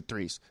does is shoot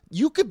 3s.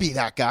 You could be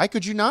that guy,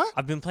 could you not?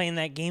 I've been playing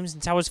that game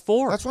since I was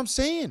 4. That's what I'm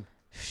saying.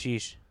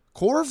 Sheesh.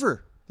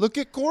 Corver. Look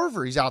at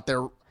Corver. He's out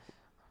there,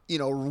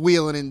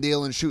 wheeling and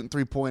dealing, shooting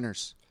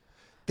 3-pointers.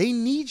 They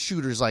need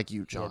shooters like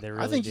you, John. Yeah, they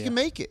really I think do. you can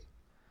make it.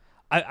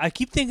 I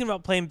keep thinking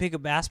about playing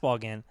pickup basketball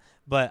again,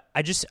 but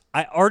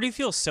I already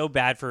feel so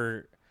bad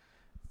for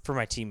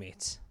my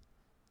teammates.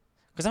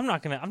 Because I'm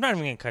not even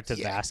gonna cut to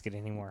the basket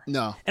anymore.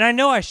 No. And I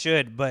know I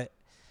should, but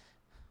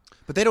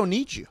they don't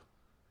need you.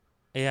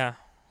 Yeah.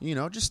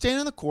 Just stand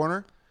in the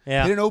corner,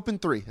 Yeah. hit an open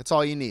 3. That's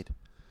all you need.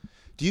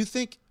 Do you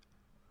think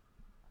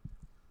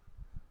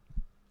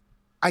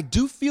I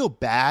do feel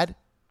bad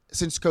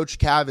since Coach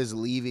Cav is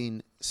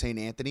leaving St.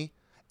 Anthony?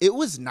 It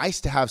was nice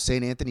to have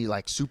St. Anthony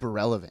like super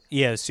relevant.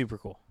 Yeah, it was super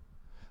cool.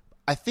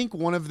 I think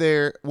one of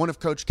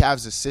Coach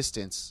Cav's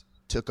assistants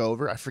took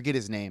over. I forget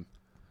his name.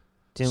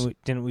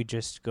 Didn't we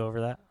just go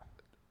over that?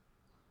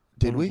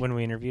 Did we? When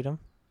we interviewed him?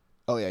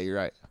 Oh yeah, you're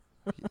right.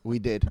 We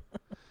did.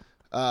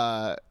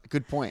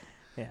 Good point.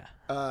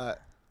 Yeah.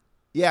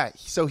 Yeah,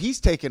 so he's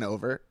taken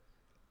over.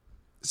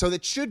 So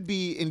that should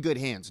be in good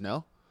hands,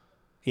 no?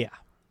 Yeah.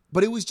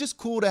 But it was just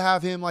cool to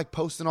have him like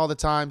posting all the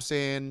time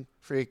saying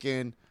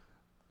freaking,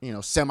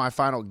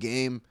 semifinal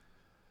game.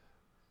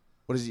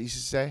 What does he used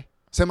to say?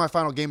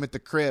 Semifinal game at the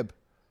crib.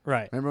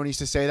 Right. Remember when he used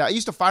to say that? It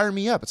used to fire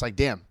me up. It's like,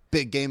 damn,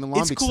 big game in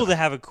Long Beach. It's cool to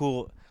have a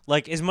cool,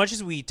 like, as much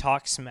as we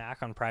talk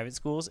smack on private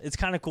schools, it's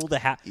kind of cool to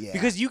have,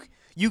 because you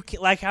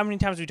like, how many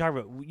times we talk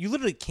about, you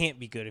literally can't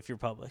be good if you're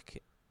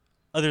public,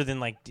 other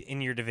than like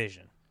in your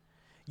division.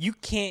 You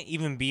can't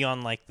even be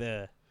on like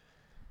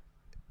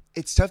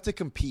It's tough to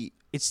compete.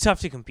 It's tough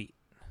to compete.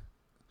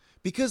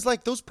 Because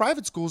like those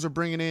private schools are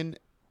bringing in,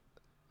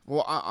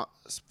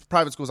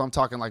 private schools, I'm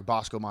talking like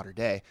Bosco Mater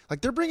Dei.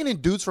 Like they're bringing in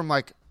dudes from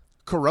like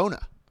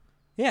Corona.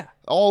 Yeah.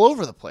 All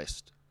over the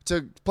place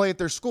to play at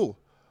their school.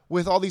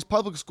 With all these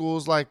public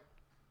schools, like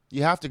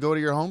you have to go to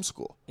your home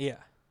school. Yeah.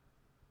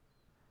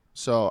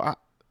 So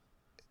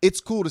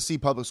it's cool to see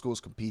public schools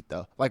compete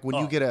though. Like when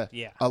you get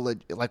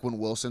like when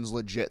Wilson's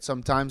legit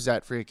sometimes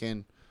that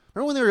freaking,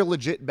 remember when they were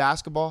legit in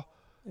basketball?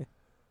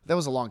 That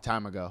was a long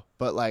time ago.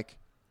 But like,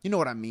 you know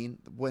what I mean?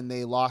 When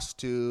they lost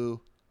to,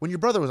 when your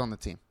brother was on the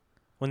team.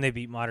 When they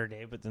beat Mater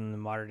Dei, but then the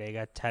Mater Dei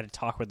had to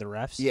talk with the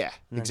refs. Yeah,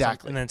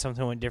 exactly. And then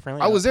something went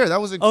differently. I was there.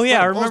 That was incredible. Oh,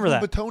 yeah, I remember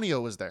that.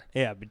 Batonio was there.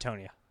 Yeah,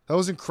 Batonio. That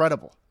was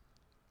incredible.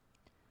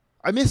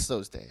 I miss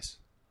those days.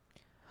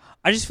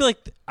 I just feel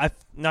like,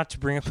 not to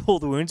bring up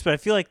old wounds, but I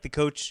feel like the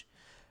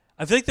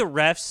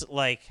refs,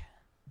 like,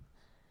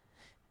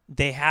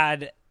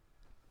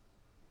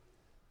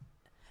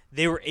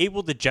 they were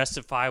able to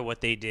justify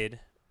what they did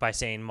by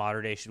saying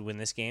Mater Dei should win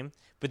this game.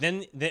 But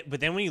then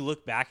when you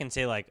look back and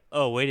say, like,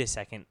 oh, wait a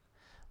second,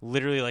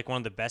 literally, like, one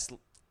of the best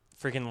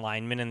freaking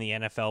linemen in the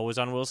NFL was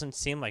on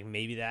Wilson's team. Like,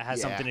 maybe that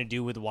has something to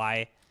do with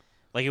why,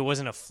 like, it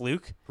wasn't a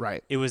fluke.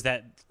 Right. It was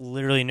that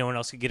literally no one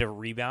else could get a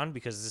rebound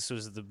because this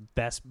was the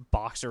best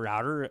boxer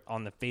outer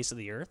on the face of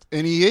the earth.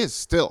 And he is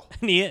still.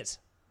 And he is.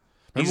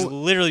 He's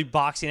literally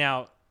boxing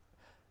out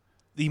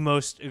the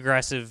most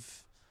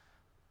aggressive.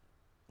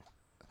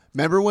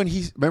 Remember when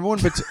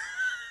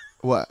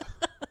what?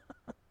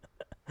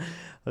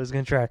 I was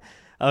going to try.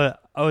 I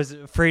was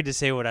afraid to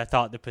say what I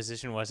thought the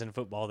position was in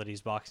football that he's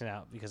boxing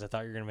out because I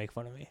thought you were going to make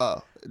fun of me.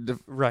 Oh.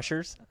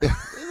 Rushers?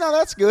 No,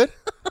 that's good.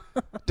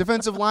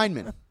 Defensive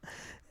lineman.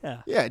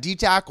 Yeah. Yeah, D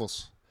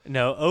tackles.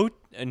 No,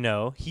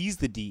 he's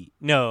the D.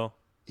 No.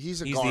 He's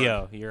he's guard. the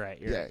O. You're right.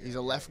 He's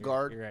a left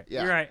guard. You're right.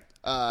 Yeah. You're right.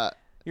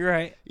 You're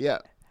right. Yeah.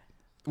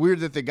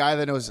 Weird that the guy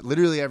that knows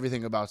literally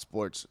everything about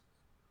sports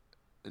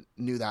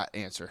knew that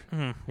answer.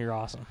 You're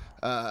awesome.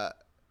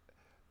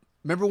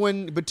 Remember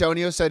when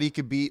Batonio said he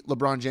could beat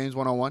LeBron James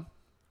 1-on-1?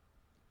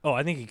 Oh,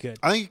 I think he could.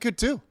 I think he could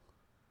too.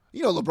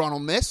 You know LeBron will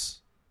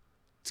miss.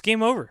 It's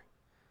game over.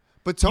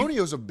 But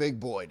Tonio's a big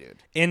boy,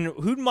 dude. And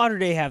who'd Mater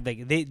Dei have?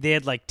 They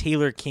had like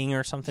Taylor King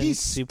or something. He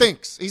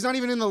stinks. He's not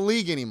even in the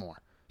league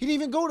anymore. He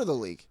didn't even go to the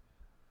league.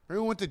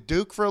 Remember, went to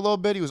Duke for a little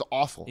bit. He was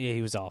awful. Yeah,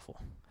 he was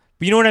awful.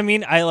 But you know what I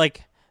mean?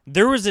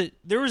 There was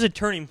a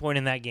turning point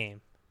in that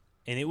game,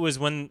 and it was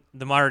when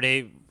the Mater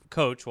Dei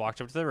coach walked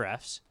up to the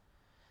refs,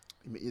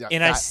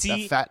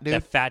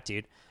 that fat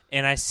dude,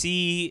 and I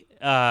see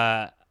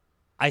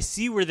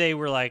where they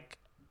were like,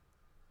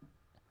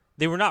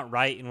 they were not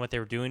right in what they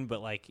were doing,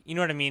 but like, you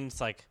know what I mean? It's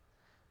like,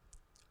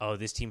 oh,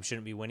 this team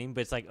shouldn't be winning,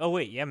 but it's like, oh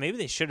wait, yeah, maybe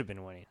they should have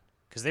been winning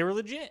because they were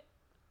legit.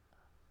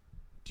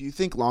 Do you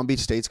think Long Beach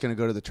State's going to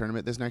go to the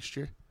tournament this next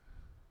year?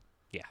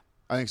 Yeah,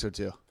 I think so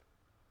too.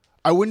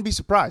 I wouldn't be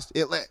surprised.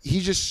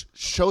 He just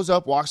shows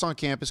up, walks on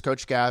campus,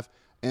 Coach Gav,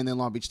 and then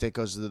Long Beach State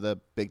goes to the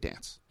big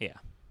dance. Yeah.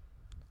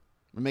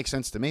 It makes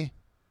sense to me.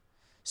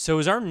 So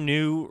is our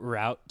new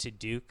route to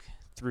Duke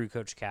through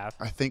Coach Cav?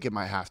 I think it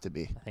might have to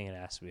be. I think it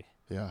has to be.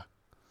 Yeah.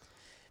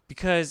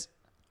 Because,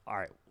 all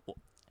right. Well,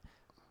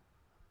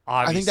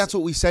 I think that's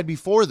what we said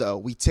before,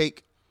 though.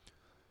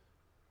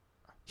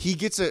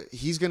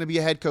 He's going to be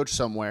a head coach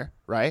somewhere,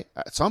 right?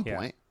 At some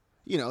point.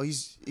 You know,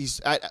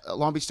 he's at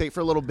Long Beach State for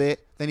a little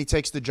bit. Then he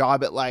takes the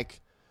job at,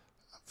 like,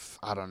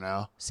 I don't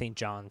know. St.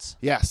 John's.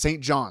 Yeah,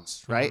 St.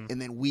 John's, right? Mm-hmm.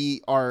 And then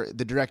we are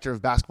the director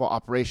of basketball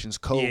operations,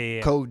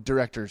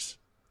 co-directors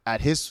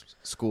at his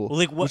school. Well,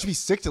 like, which would be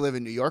sick to live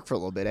in New York for a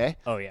little bit, eh?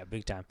 Oh, yeah,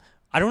 big time.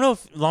 I don't know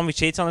if Long Beach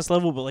State's on this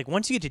level, but, like,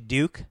 once you get to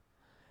Duke,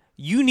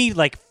 you need,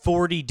 like,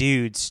 40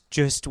 dudes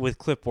just with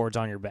clipboards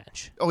on your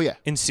bench. Oh, yeah.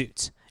 In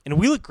suits. And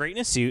we look great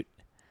in a suit.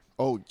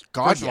 Oh,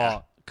 God, First of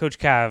all, Coach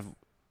Cav,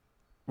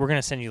 we're going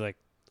to send you, like,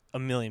 a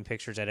million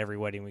pictures at every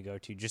wedding we go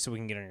to just so we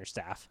can get on your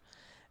staff.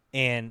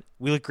 And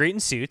we look great in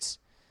suits.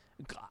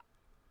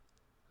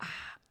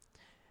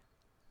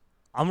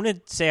 I'm going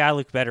to say I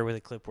look better with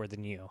a clipboard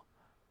than you.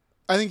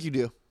 I think you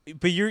do.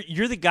 But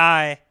you're the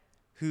guy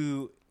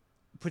who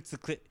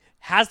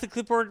has the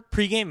clipboard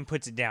pregame and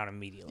puts it down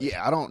immediately.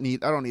 Yeah, I don't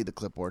need the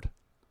clipboard.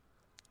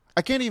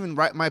 I can't even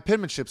write. My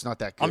penmanship's not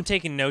that good. I'm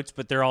taking notes,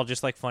 but they're all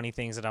just like funny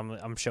things that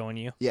I'm showing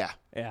you. Yeah.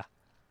 Yeah.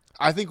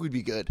 I think we'd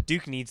be good.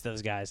 Duke needs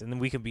those guys, and then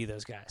we could be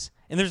those guys.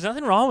 And there's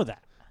nothing wrong with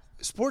that.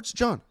 Sports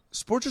are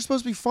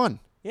supposed to be fun.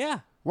 Yeah.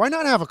 Why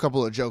not have a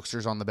couple of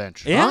jokesters on the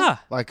bench? Yeah. Huh?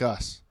 Like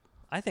us.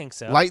 I think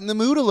so. Lighten the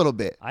mood a little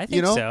bit. I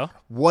think so.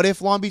 What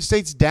if Long Beach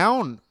State's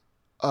down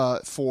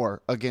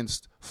 4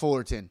 against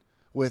Fullerton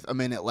with a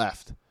minute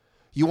left?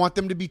 You want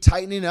them to be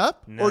tightening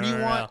up? No, or do you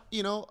no, want,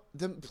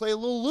 them to play a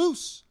little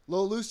loose? A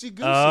little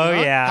loosey-goosey? Oh,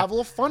 huh? yeah. Have a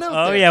little fun out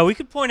there. there. Oh, yeah. We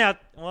could point out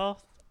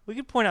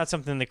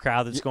something in the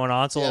crowd that's going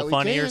on. It's a little we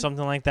funny can. or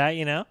something like that,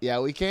 you know? Yeah,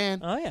 we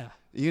can. Oh, yeah.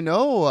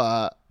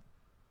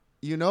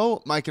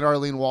 Mike and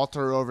Arlene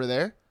Walter are over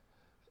there.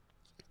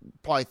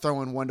 Probably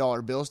throwing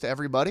 $1 bills to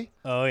everybody.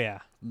 Oh, yeah.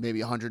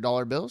 Maybe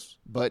 $100 bills.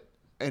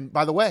 And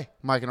by the way,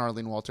 Mike and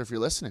Arlene Walter, if you're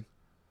listening,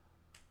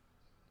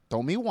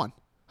 throw me one.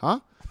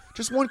 Huh?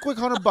 Just one quick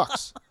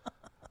 $100.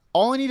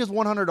 All I need is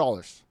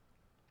 $100.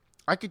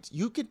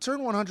 You could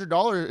turn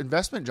 $100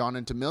 investment, John,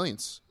 into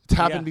millions. It's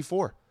happened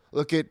before.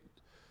 Look at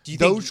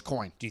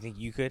Dogecoin. Do you think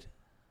you could?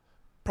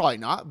 Probably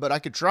not, but I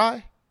could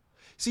try.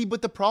 See,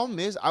 but the problem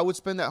is I would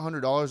spend that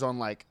 $100 on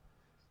like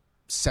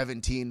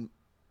 17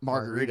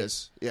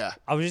 margaritas. Yeah.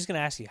 I was just going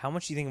to ask you, how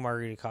much do you think a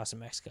margarita costs in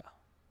Mexico?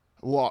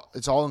 Well,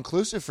 it's all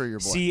inclusive for your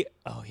boy. See,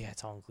 oh yeah,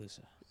 it's all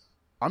inclusive.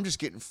 I'm just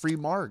getting free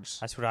margs.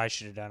 That's what I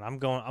should have done. I'm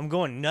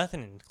going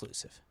nothing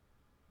inclusive.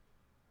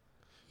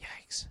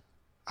 Yikes.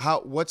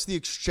 What's the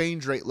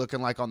exchange rate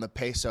looking like on the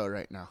peso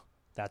right now?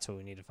 That's what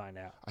we need to find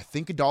out. I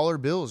think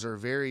 $1 bills are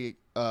very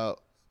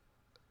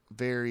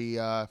very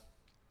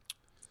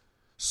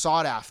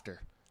sought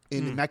after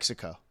in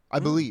Mexico, I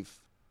believe.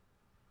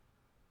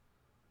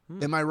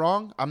 Am I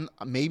wrong? I'm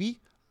maybe.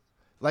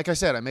 Like I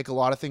said, I make a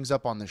lot of things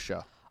up on this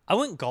show. I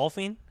went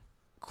golfing.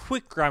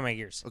 Quick grind my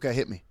gears. Okay,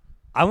 hit me.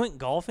 I went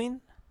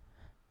golfing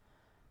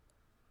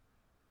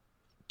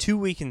 2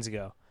 weekends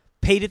ago.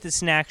 Paid at the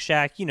Snack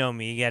Shack. You know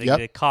me. You got to get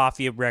a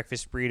coffee, a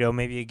breakfast burrito,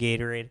 maybe a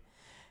Gatorade.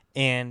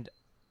 And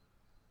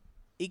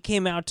it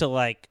came out to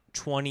like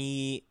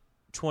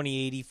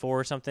 $20.84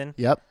 or something.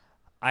 Yep.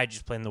 I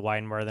just played in the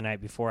wine bar the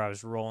night before. I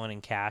was rolling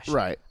in cash.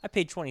 Right. I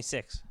paid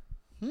 $26.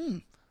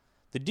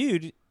 The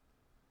dude,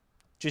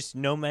 just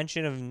no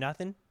mention of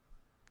nothing,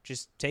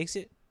 just takes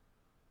it,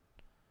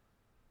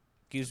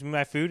 gives me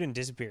my food, and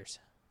disappears.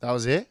 That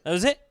was it? That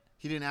was it.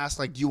 He didn't ask,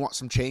 like, do you want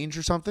some change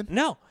or something?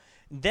 No.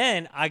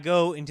 Then I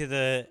go into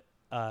the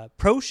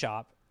pro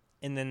shop,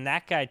 and then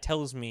that guy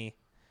tells me,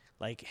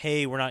 like,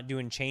 hey, we're not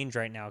doing change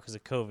right now because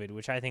of COVID,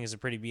 which I think is a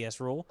pretty BS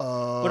rule.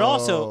 Oh. But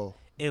also,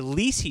 at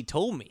least he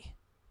told me.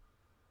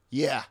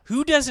 Yeah.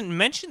 Who doesn't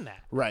mention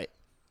that? Right.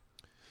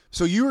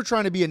 So you were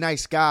trying to be a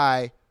nice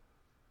guy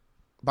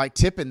by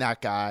tipping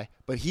that guy,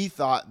 but he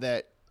thought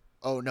that,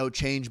 no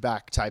change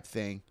back type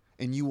thing,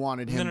 and you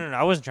wanted him. No.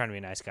 I wasn't trying to be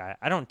a nice guy.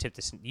 I don't tip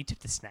this. You tip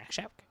the Snack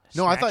Shack?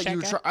 No, I thought you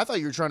were. I thought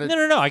you were trying to.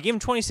 No. I gave him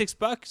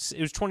 $26.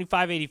 It was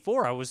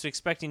 $25.84. I was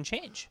expecting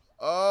change.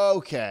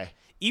 Okay.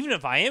 Even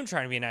if I am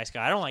trying to be a nice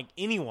guy, I don't like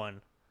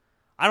anyone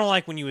I don't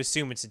like when you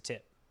assume it's a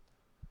tip.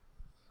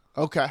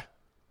 Okay.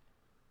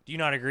 Do you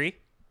not agree?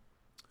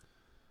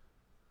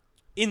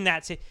 In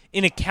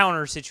a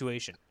counter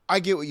situation, I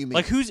get what you mean.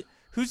 like who's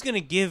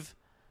gonna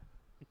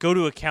go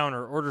to a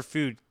counter, order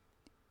food?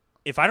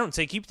 If I don't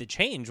say keep the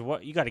change,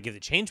 what you got to give the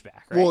change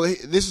back, right? Well,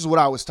 this is what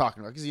I was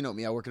talking about because you know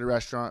me. I work at a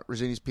restaurant.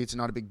 Rosini's Pizza,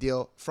 not a big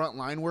deal.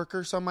 Frontline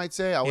worker, some might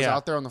say. I was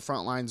out there on the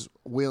front lines,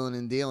 wheeling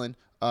and dealing,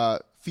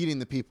 feeding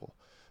the people.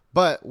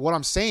 But what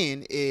I'm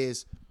saying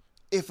is,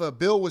 if a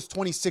bill was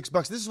 $26,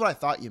 this is what I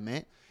thought you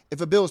meant. If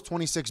a bill is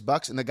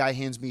 $26 and the guy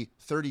hands me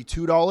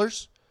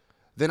 $32,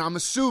 then I'm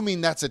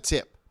assuming that's a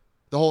tip.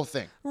 The whole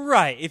thing.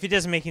 Right. If it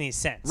doesn't make any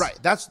sense. Right.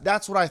 That's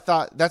what I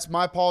thought. That's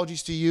my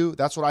apologies to you.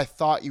 That's what I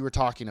thought you were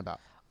talking about.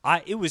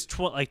 It was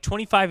like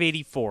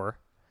 $25.84.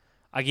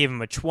 I gave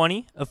him a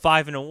 20, a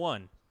 5, and a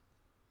 1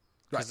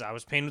 because I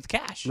was paying with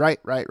cash. Right.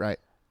 But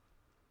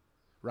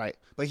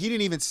he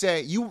didn't even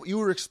say you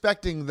were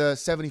expecting the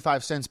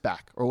 75 cents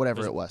back or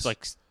whatever it was.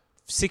 Like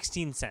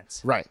 16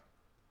 cents. Right.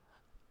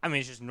 I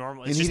mean, it's just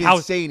normal. And It's he just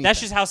didn't say anything. That's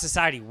just how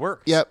society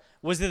works. Yep.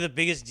 Was it the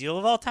biggest deal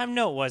of all time?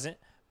 No, it wasn't.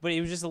 But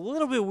it was just a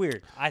little bit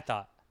weird, I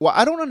thought. Well,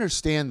 I don't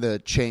understand the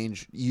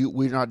change.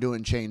 We're not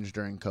doing change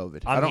during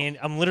COVID.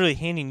 I'm literally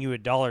handing you a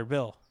dollar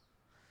bill.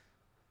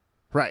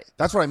 Right.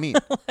 That's what I mean.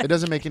 It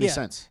doesn't make any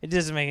sense. It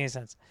doesn't make any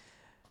sense.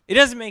 It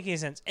doesn't make any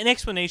sense. An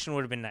explanation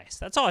would have been nice.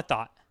 That's all I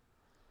thought.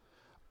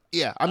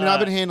 Yeah. I mean, I've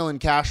been handling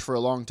cash for a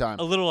long time.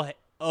 A little,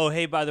 oh,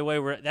 hey, by the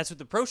way, that's what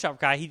the pro shop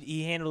guy,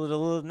 he handled it a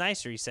little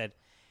nicer. He said,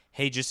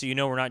 hey, just so you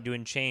know, we're not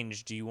doing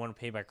change. Do you want to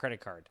pay by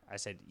credit card? I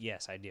said,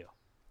 yes, I do.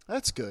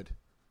 That's good.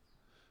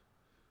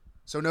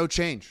 So no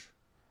change.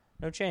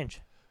 No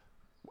change.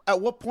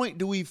 At what point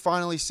do we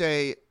finally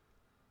say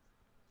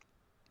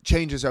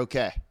change is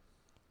okay?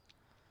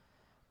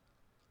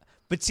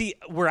 But see,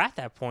 we're at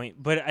that point.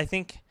 But I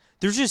think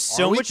there's just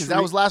so much. Because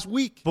that was last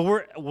week. But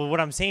what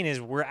I'm saying is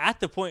we're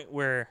at the point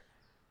where,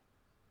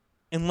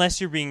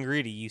 unless you're being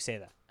greedy, you say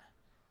that.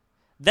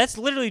 That's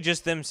literally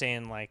just them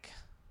saying like.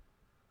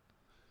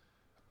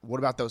 What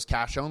about those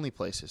cash only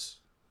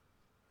places?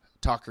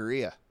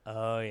 Taqueria.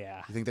 Oh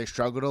yeah. You think they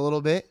struggled a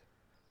little bit?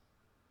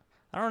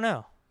 I don't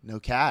know.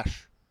 No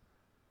cash.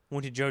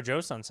 Went to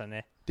JoJo's on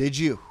Sunday. Did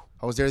you?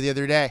 I was there the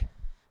other day.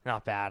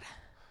 Not bad.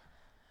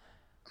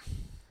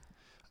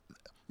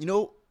 You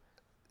know,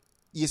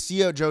 you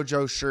see a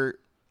JoJo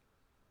shirt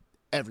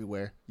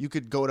everywhere. You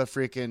could go to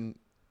freaking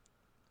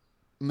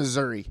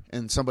Missouri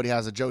and somebody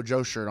has a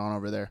JoJo shirt on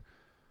over there.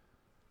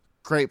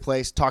 Great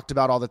place, talked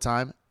about all the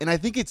time. And I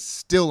think it's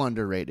still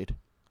underrated.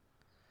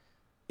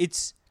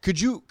 Could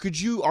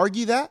you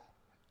argue that?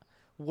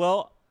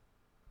 Well,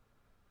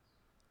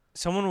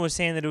 someone was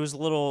saying that it was a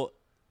little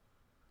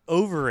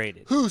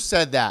overrated. Who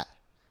said that?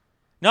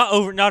 Not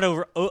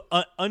over.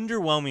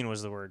 Underwhelming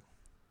was the word.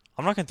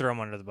 I'm not going to throw him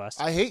under the bus.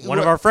 I hate one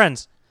of our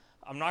friends.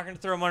 I'm not going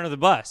to throw him under the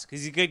bus because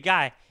he's a good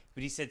guy.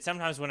 But he said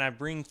sometimes when I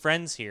bring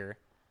friends here,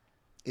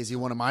 is he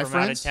one of my from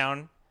friends? Out of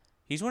town,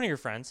 he's one of your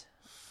friends.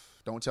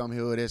 Don't tell me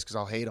who it is because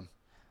I'll hate him.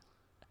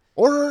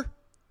 Or her.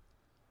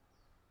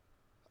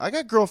 I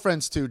got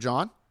girlfriends too,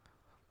 John.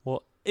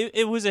 Well,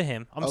 it was a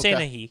him. I'm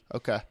saying a he.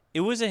 Okay.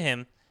 It was a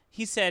him.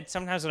 He said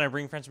sometimes when I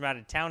bring friends from out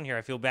of town here,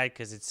 I feel bad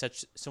because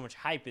it's so much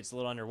hype. It's a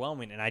little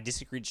underwhelming, and I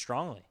disagreed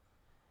strongly.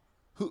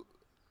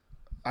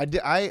 I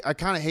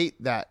kind of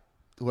hate that.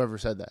 Whoever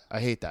said that, I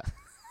hate that.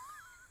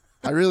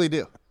 I really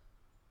do.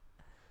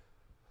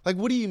 Like,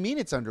 what do you mean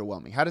it's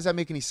underwhelming? How does that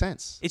make any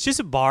sense? It's just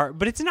a bar,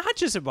 but it's not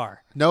just a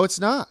bar. No, it's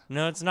not.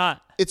 No, it's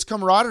not. It's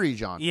camaraderie,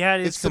 John. Yeah,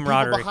 it is it's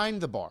camaraderie. The people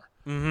behind the bar.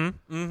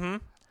 Mm-hmm.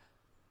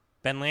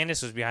 Ben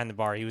Landis was behind the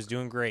bar. He was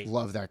doing great.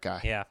 Love that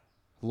guy. Yeah.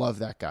 Love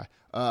that guy.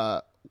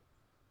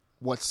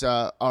 What's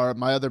my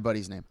other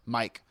buddy's name?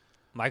 Mike.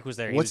 Mike was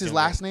there. What's his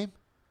last name?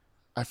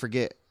 I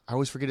forget. I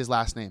always forget his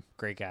last name.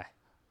 Great guy.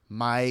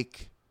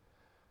 Mike.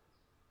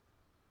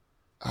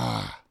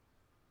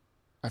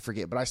 I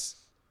forget, but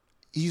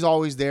he's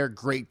always there.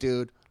 Great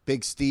dude.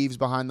 Big Steve's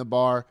behind the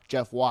bar.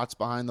 Jeff Watts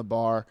behind the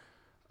bar.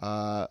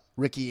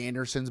 Ricky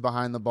Anderson's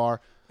behind the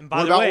bar. And by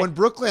what the about way, when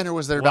Brooklander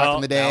was there back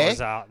in the day?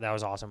 That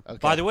was awesome. Okay.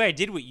 By the way, I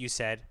did what you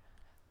said.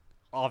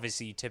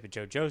 Obviously, you tip at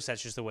JoJo's.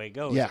 That's just the way it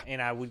goes. Yeah.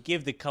 And I would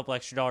give the couple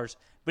extra dollars,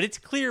 but it's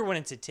clear when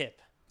it's a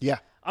tip. Yeah.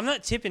 I'm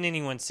not tipping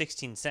anyone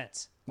 16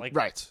 cents. Like,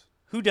 right.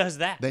 Who does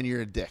that? Then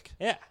you're a dick.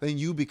 Yeah. Then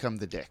you become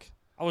the dick.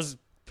 I was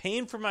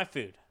paying for my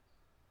food.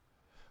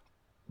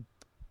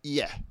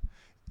 Yeah.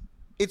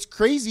 It's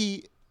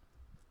crazy.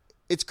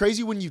 It's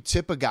crazy when you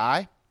tip a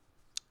guy.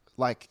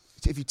 Like,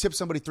 if you tip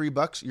somebody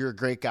 $3, you're a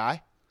great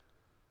guy.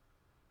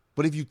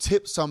 But if you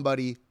tip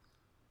somebody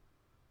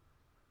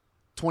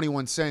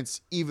 21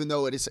 cents, even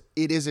though it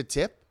is a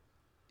tip,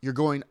 you're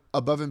going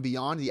above and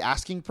beyond the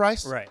asking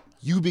price. Right.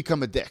 You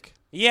become a dick.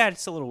 Yeah,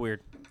 it's a little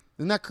weird.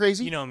 Isn't that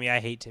crazy? You know me, I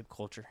hate tip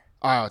culture.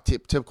 Oh,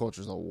 tip culture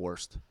is the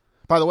worst.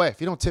 By the way, if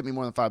you don't tip me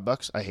more than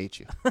 $5, I hate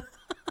you.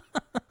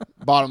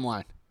 Bottom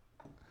line.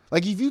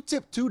 Like, if you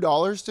tip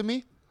 $2 to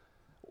me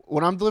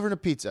when I'm delivering a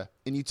pizza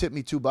and you tip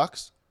me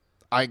 $2,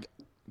 I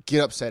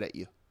get upset at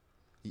you.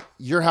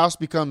 Your house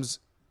becomes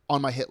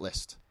on my hit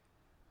list.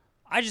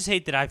 I just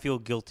hate that I feel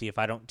guilty if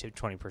I don't tip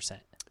 20%.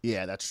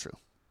 Yeah, that's true.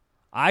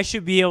 I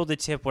should be able to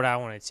tip what I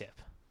want to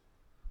tip.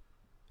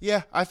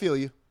 Yeah, I feel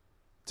you.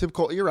 Tip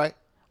Colt, you're right.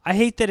 I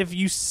hate that if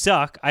you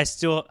suck, I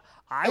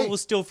Hey. will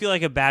still feel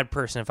like a bad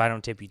person if I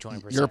don't tip you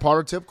 20%. You're a part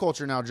of tip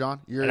culture now,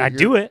 John. And I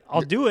do it.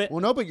 I'll do it.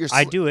 Well, no, but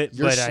I do it,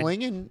 You're but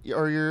slinging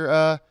or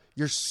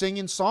you're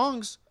singing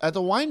songs at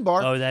the wine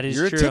bar. Oh, that is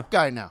you're true. You're a tip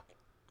guy now.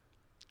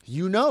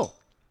 You know.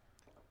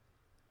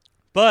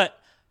 But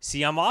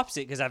see, I'm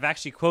opposite because I've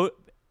actually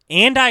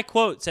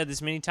said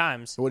this many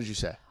times. What did you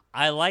say?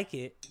 I like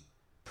it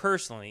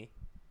personally.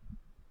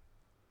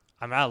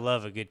 I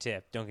love a good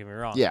tip. Don't get me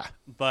wrong. Yeah.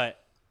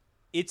 But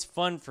it's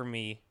fun for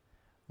me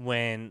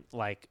when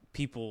a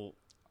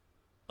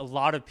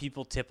lot of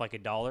people tip like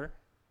 $1.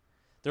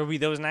 There'll be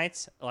those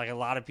nights like a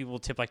lot of people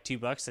tip like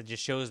 $2. That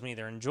just shows me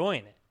they're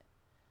enjoying it.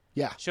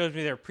 Yeah. Shows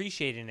me they're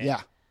appreciating it.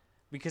 Yeah.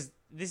 Because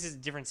this is a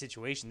different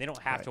situation. They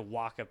don't have to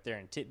walk up there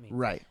and tip me.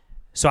 Right.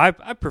 So I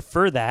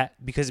prefer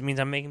that because it means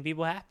I'm making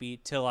people happy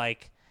to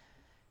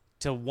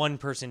one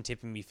person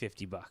tipping me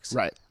 $50.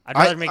 Right. I'd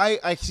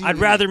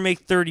rather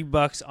make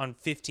 $30 on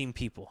 15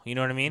 people. You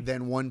know what I mean?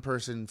 Than one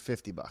person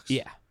 $50.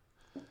 Yeah.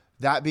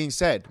 That being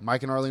said,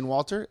 Mike and Arlene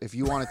Walter, if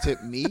you want to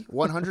tip me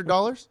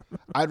 $100,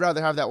 I'd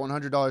rather have that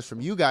 $100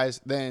 from you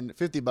guys than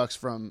 $50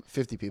 from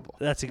 50 people.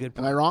 That's a good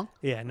point. Am I wrong?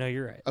 Yeah, no,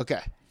 you're right.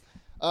 Okay.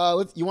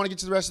 You want to get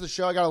to the rest of the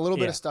show? I got a little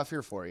bit Yeah. of stuff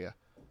here for you.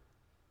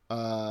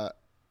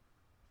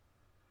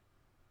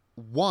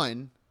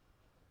 One,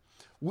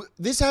 I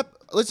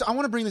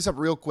want to bring this up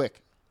real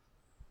quick.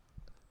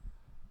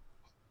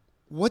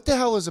 What the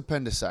hell is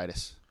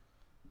appendicitis?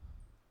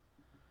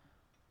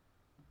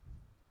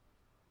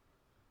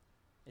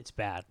 It's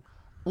bad.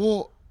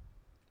 Well,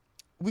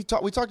 we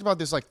talked about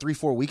this like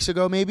 3-4 weeks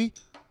ago, maybe.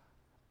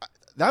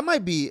 That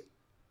might be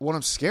what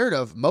I'm scared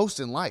of most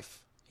in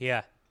life.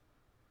 Yeah.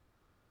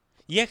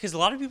 Yeah, because a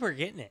lot of people are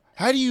getting it.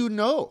 How do you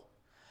know?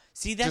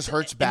 See, that Just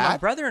hurts My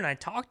bad? brother and I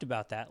talked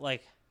about that.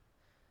 Like,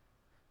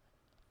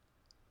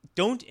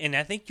 and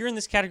I think you're in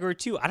this category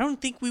too. I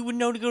don't think we would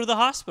know to go to the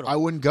hospital. I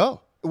wouldn't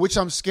go, which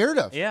I'm scared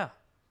of. Yeah.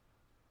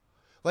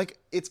 Like,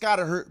 it's got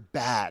to hurt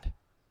bad.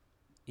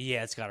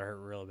 Yeah, it's got to hurt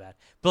real bad.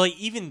 But like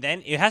even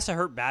then, it has to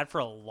hurt bad for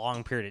a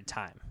long period of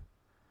time.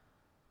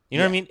 You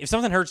know what I mean? If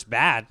something hurts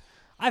bad,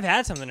 I've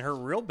had something hurt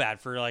real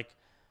bad for like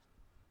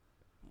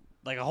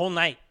a whole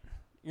night.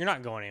 You're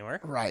not going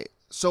anywhere. Right.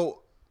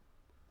 So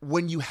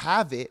when you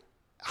have it,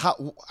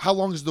 how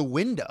long is the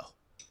window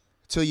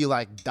till you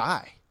like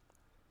die?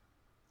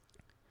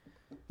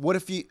 What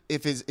is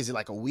it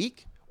like a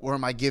week, or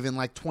am I given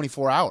like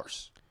 24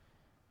 hours?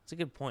 That's a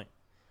good point.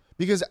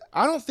 Because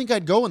I don't think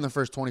I'd go in the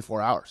first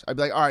 24 hours. I'd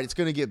be like, all right, it's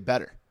going to get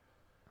better.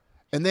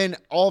 And then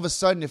all of a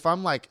sudden, if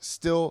I'm like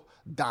still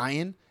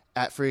dying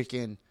at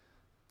freaking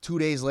 2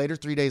 days later,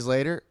 3 days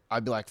later,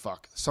 I'd be like,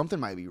 fuck, something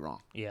might be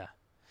wrong. Yeah.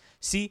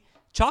 See,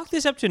 chalk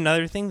this up to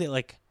another thing that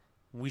like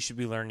we should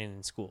be learning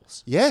in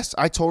schools. Yes,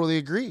 I totally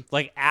agree.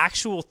 Like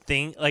actual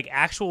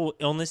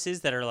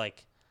illnesses that are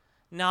like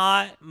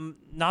not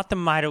the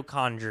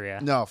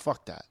mitochondria. No,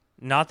 fuck that.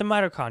 Not the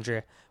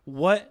mitochondria.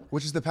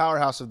 Which is the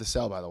powerhouse of the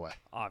cell, by the way.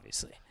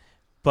 Obviously.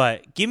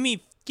 But give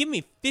me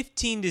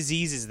 15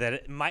 diseases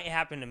that might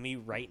happen to me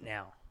right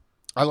now.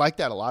 I like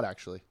that a lot,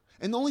 actually.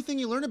 And the only thing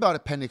you learn about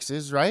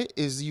appendixes, right,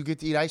 is you get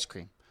to eat ice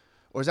cream.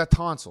 Or is that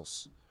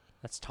tonsils?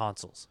 That's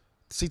tonsils.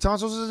 See,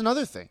 tonsils is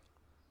another thing.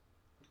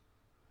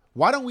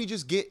 Why don't we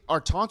just get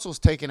our tonsils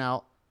taken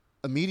out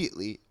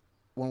immediately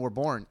when we're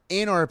born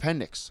and our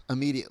appendix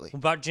immediately? What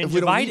about If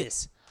we don't need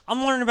gingivitis?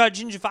 I'm learning about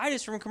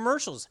gingivitis from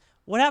commercials.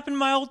 What happened to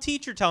my old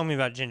teacher telling me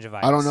about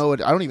gingivitis? I don't know. I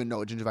don't even know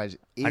what gingivitis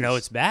is. I know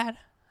it's bad.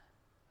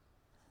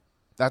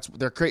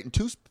 They're creating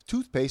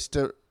toothpaste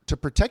to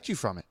protect you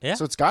from it. Yeah.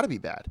 So it's got to be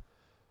bad.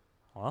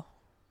 Well,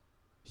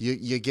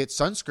 You get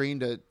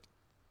sunscreen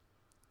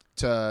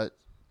to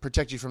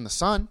protect you from the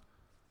sun.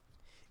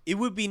 it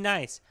would be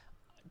nice.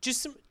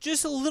 Just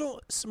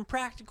some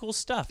practical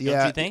stuff, Yeah,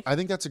 don't you think? I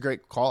think that's a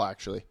great call,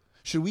 actually.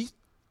 Should we?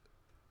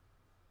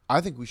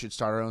 I think we should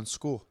start our own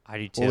school. I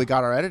do too. Well, we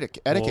got our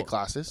etiquette Well,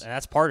 classes. And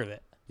that's part of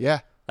it. Yeah.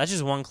 That's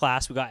just one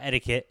class. We got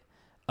etiquette.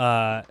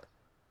 Oh,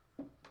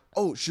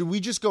 should we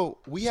just go?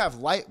 We have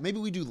life. Maybe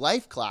we do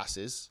life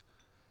classes,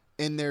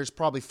 and there's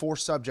probably 4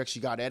 subjects.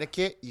 You got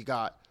etiquette. You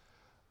got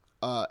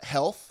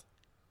health.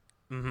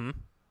 Mm-hmm.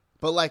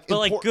 But like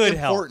good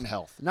important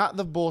health, not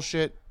the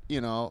bullshit.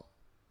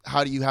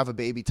 How do you have a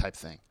baby type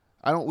thing?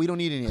 We don't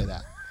need any of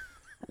that.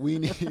 we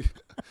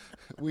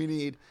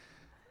need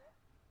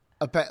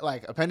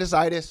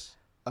appendicitis.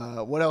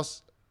 What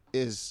else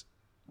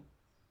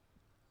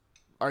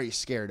are you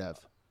scared of?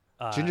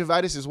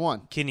 Gingivitis is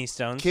one. Kidney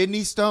stones.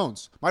 Kidney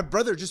stones. My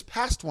brother just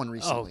passed one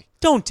recently. Oh,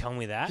 don't tell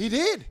me that. He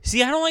did.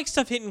 See, I don't like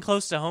stuff hitting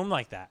close to home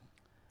like that.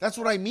 That's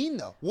what I mean,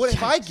 though. What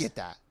if I get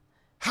that?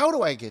 How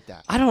do I get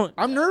that?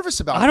 I'm nervous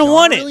about it. I don't John.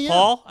 want I really it, am.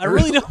 Paul. I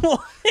really don't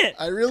want it.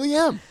 I really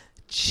am.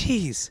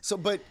 Jeez. So,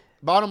 but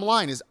bottom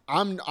line is,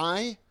 I'm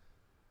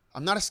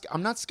not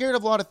scared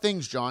of a lot of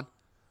things, John.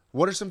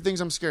 What are some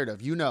things I'm scared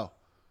of?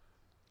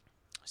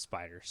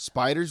 Spiders.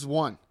 Spiders,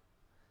 one.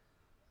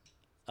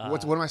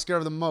 What am I scared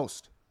of the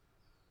most?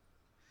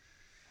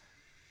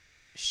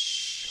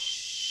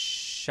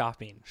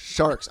 Shopping.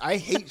 Sharks. I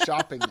hate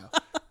shopping though.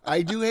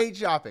 I do hate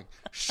shopping.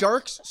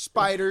 Sharks,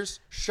 spiders,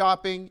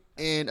 shopping,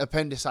 and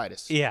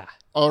appendicitis Yeah.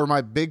 are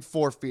my big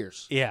 4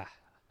 fears. Yeah.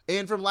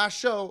 And from last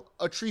show,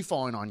 a tree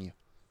falling on you.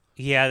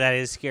 Yeah, that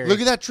is scary. Look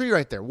at that tree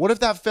right there. What if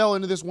that fell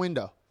into this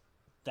window?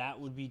 That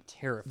would be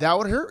terrifying. That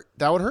would hurt.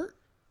 That would hurt.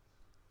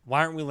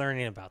 Why aren't we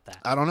learning about that?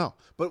 I don't know.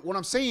 But what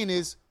I'm saying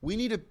is we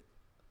need to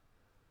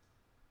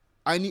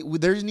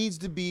there needs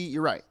to be,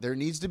 you're right. There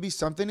needs to be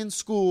something in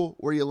school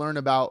where you learn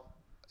about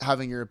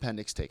having your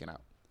appendix taken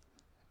out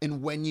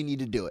and when you need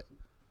to do it.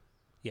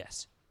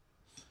 Yes.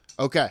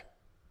 Okay.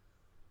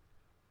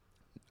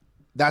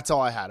 That's all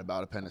I had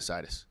about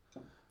appendicitis.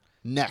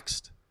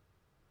 Next.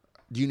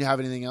 Do you have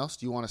anything else?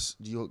 Do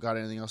you got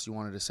anything else you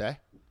wanted to say?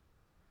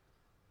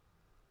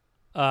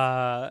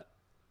 No.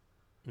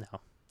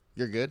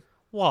 You're good?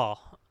 Well,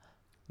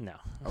 no.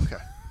 Okay.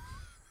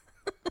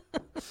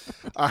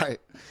 All right.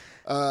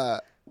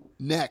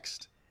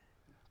 Next.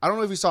 I don't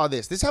know if you saw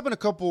this. This happened a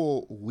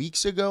couple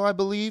weeks ago, I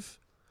believe.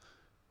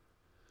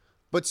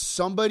 But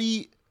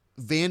somebody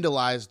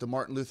vandalized the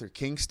Martin Luther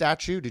King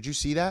statue. Did you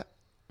see that?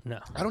 No.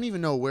 I don't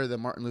even know where the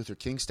Martin Luther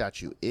King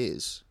statue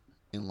is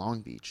in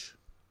Long Beach.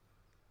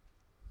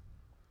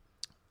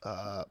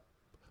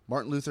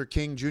 Martin Luther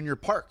King Jr.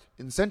 Park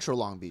in Central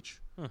Long Beach.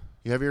 Have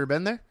you ever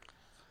been there?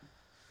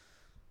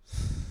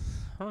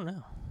 I don't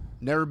know.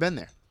 Never been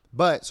there.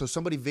 But, so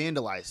somebody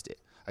vandalized it.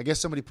 I guess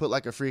somebody put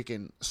like a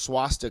freaking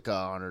swastika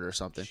on it or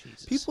something.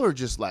 Jesus. People are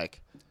just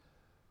like,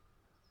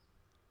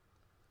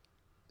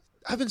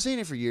 I've been saying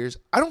it for years.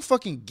 I don't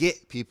fucking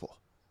get people.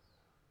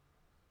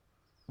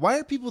 Why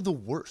are people the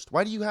worst?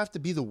 Why do you have to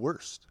be the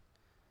worst?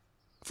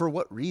 For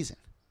what reason?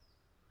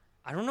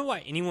 I don't know why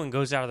anyone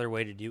goes out of their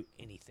way to do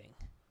anything.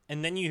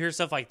 And then you hear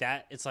stuff like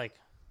that, it's like,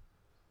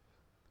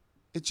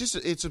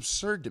 It's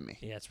absurd to me.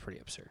 yeah, it's pretty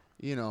absurd.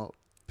 You know,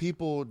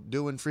 people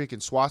doing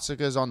freaking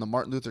swastikas on the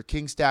Martin Luther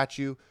King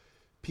statue.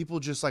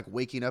 People just like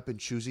waking up and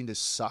choosing to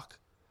suck.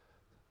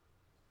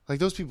 Like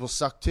those people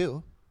suck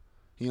too.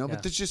 You know,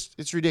 but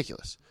it's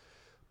ridiculous.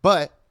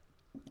 But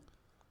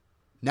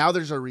now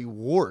there's a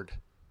reward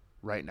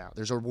right now.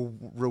 There's a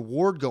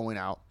reward going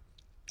out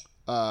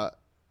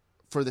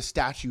for the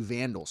statue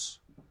vandals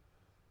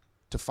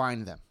to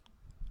find them.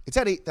 It's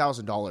at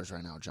 $8,000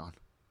 right now, John.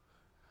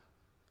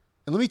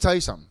 And let me tell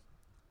you something.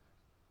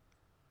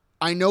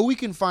 I know we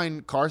can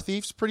find car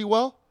thieves pretty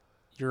well.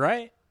 You're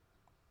right.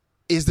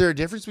 Is there a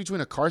difference between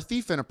a car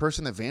thief and a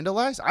person that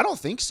vandalized? I don't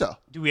think so.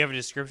 Do we have a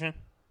description?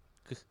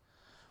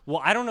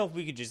 Well, I don't know if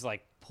we could just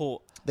like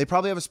pull. They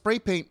probably have a spray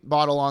paint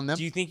bottle on them.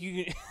 Do you think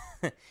you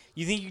can?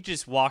 You think you could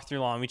just walk through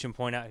Long Beach and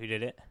point out who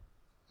did it?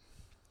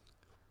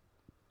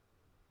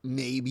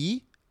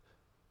 Maybe.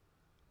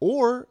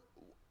 Or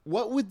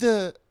what would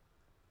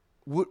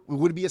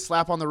would it be a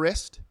slap on the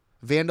wrist?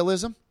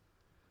 Vandalism?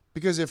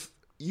 Because if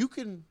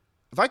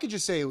I could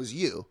just say it was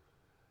you,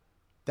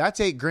 that's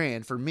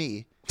 $8,000 for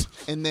me,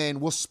 and then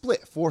we'll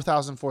split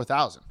 4,000,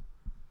 4,000.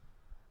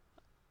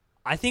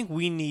 I think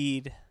we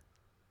need.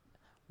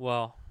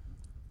 Well,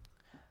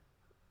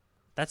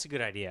 that's a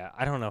good idea.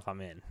 I don't know if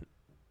I'm in.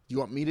 You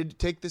want me to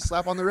take this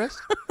slap on the wrist?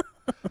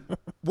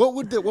 What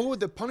would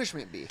the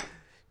punishment be?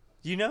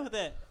 You know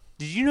that?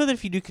 Did you know that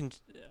if you do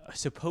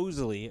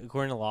supposedly,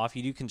 according to law, if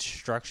you do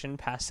construction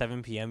past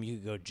 7 p.m., you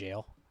could go to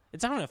jail?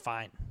 It's not even a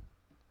fine.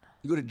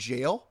 You go to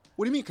jail?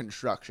 What do you mean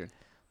construction?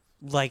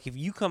 Like if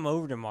you come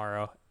over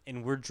tomorrow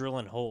and we're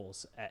drilling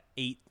holes at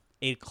 8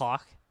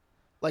 o'clock,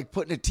 Like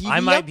putting a TV I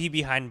might up? be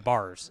behind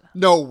bars.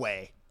 No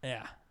way.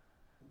 Yeah.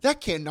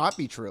 That cannot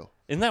be true.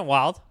 Isn't that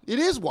wild? It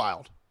is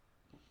wild.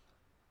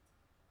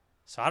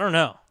 So I don't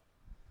know.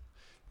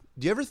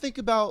 Do you ever think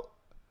about,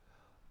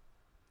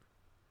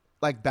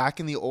 like back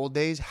in the old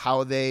days,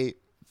 how they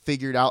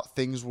figured out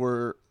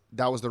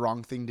that was the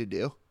wrong thing to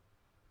do?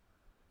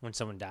 When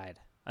someone died,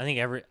 I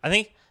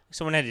think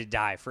someone had to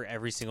die for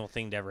every single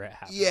thing to ever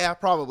happen. Yeah,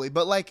 probably.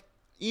 But like,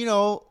 you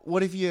know,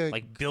 what if you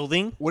Like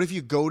building? What if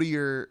you go to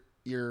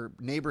your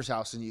neighbor's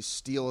house and you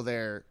steal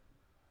their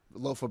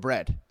loaf of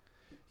bread?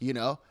 You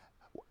know,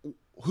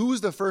 who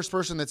was the first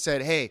person that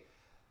said, "Hey,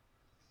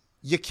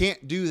 you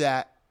can't do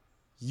that.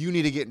 You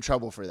need to get in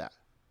trouble for that"?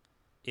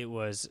 It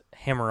was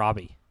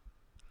Hammurabi.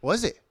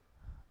 Was it?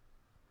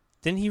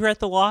 Didn't he write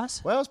the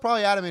laws? Well, it's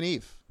probably Adam and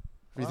Eve.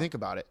 If you think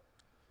about it,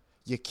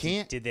 you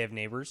can't. Did they have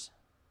neighbors?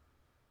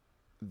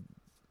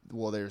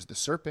 Well, there's the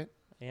serpent.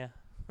 Yeah.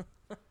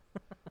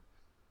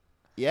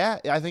 Yeah,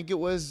 I think it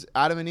was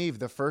Adam and Eve,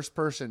 the first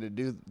person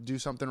to do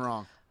something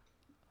wrong.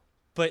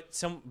 But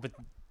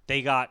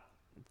they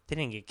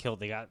didn't get killed.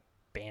 They got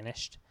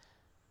banished.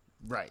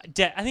 Right.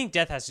 I think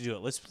death has to do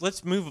it.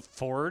 Let's move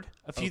forward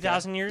a few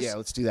thousand years. Yeah,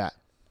 let's do that.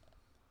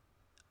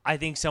 I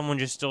think someone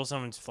just stole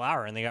someone's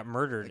flower and they got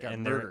murdered. They got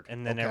and murdered.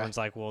 And then Okay. everyone's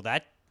like, well,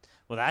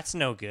 that's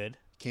no good.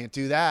 Can't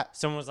do that.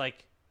 Someone's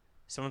like,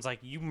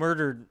 you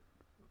murdered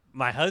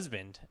my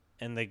husband,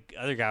 and the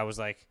other guy was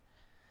like,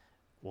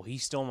 well, he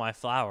stole my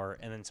flower,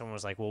 and then someone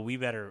was like, well, we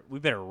better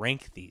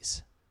rank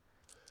these.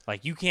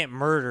 Like, you can't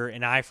murder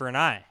an eye for an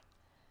eye.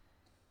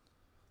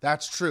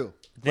 That's true.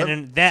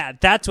 Then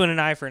that's when an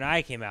eye for an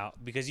eye came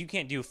out, because you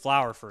can't do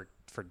flour for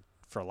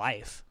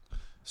life.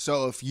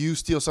 So if you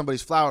steal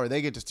somebody's flower,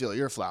 they get to steal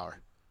your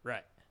flower.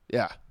 Right.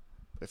 Yeah.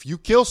 If you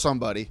kill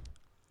somebody,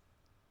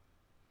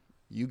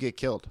 you get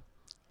killed.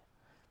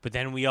 But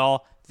then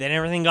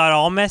everything got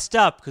all messed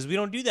up because we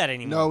don't do that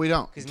anymore. No, we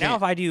don't. Because You now can't.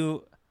 if I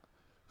do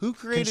Who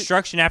created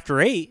construction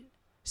after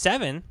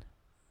 7,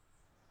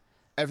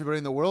 everybody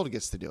in the world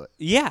gets to do it.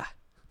 yeah,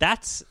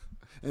 that's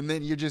And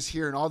then you're just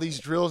hearing all these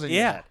drills in your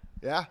Yeah. head.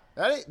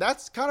 Yeah.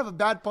 That's kind of a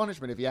bad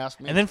punishment if you ask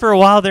me. And then for a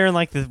while there in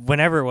like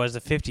whenever it was,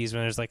 the 50s,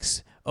 when it was like,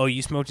 oh,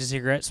 you smoked a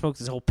cigarette, smoked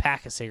this whole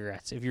pack of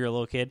cigarettes if you're a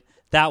little kid.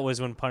 That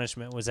was when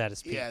punishment was at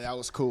its peak. yeah, that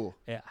was cool.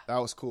 Yeah. That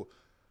was cool.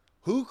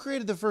 Who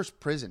created the first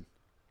prison?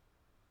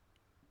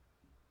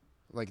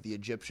 Like the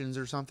Egyptians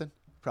or something?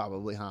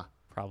 Probably, huh?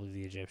 Probably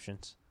the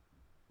Egyptians.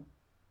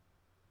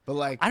 But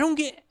like I don't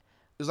get. it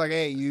was like,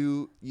 hey,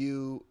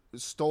 you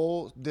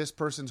stole this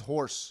person's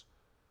horse.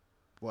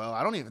 Well,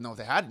 I don't even know if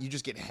they had it. You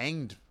just get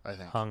hanged, I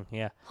think. Hung,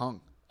 yeah.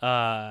 Hung.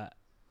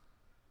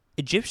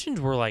 Egyptians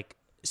were like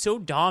so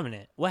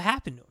dominant. What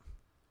happened to them?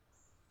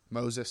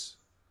 Moses.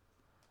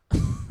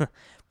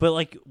 But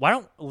like, why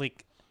don't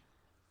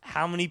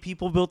how many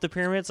people built the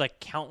pyramids? Like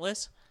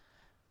countless.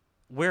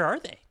 Where are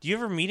they? Do you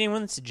ever meet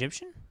anyone that's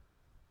Egyptian?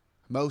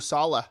 Mo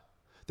Salah.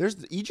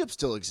 Egypt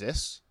still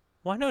exists.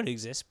 Well, I know it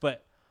exists,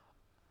 but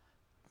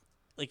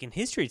like in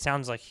history, it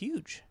sounds like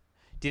huge.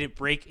 Did it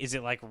break? Is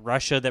it like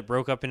Russia that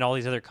broke up into all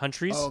these other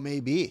countries? Oh,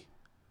 maybe.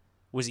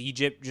 Was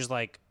Egypt just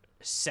like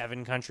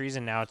 7 countries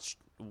and now it's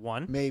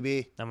 1?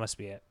 Maybe. That must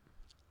be it.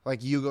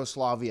 Like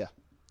Yugoslavia.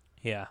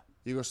 Yeah.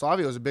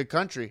 Yugoslavia was a big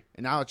country,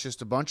 and now it's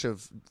just a bunch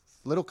of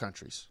little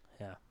countries.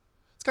 Yeah.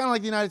 It's kind of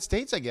like the United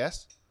States, I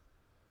guess.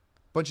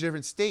 Bunch of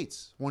different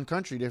states. One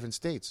country, different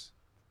states.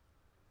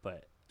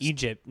 But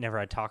Egypt never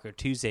had Taco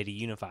Tuesday to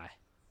unify.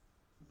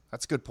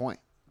 That's a good point.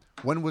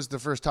 When was the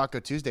first Taco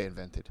Tuesday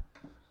invented?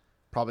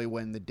 Probably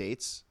when the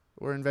dates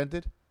were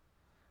invented.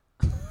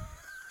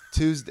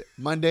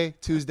 Monday,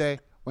 Tuesday,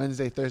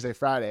 Wednesday, Thursday,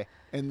 Friday.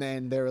 And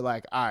then they were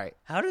like, all right.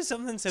 How does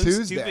something so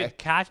Tuesday.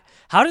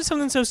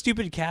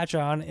 stupid catch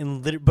on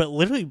and but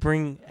literally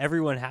bring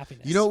everyone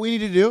happiness? You know what we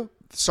need to do?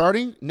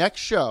 Starting next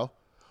show,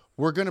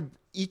 we're going to,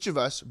 each of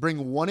us,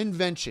 bring one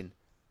invention.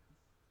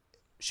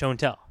 Show and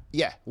tell.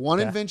 Yeah, one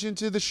Okay. invention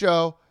to the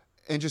show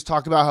and just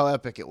talk about how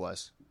epic it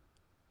was.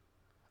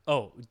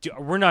 Oh,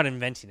 we're not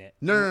inventing it.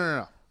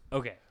 No.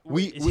 Okay.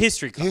 It's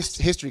history class.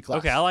 History class.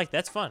 Okay, I like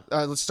that's fun.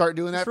 Let's start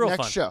doing that It's real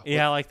next fun. show.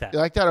 Yeah, I like that. You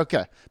like that?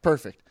 Okay,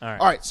 perfect. All right.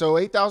 All right. So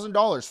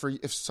 $8,000 for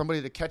if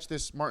somebody to catch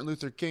this Martin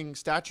Luther King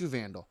statue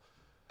vandal.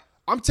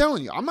 I'm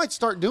telling you, I might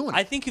start doing it.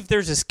 I think if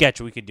there's a sketch,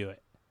 we could do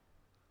it.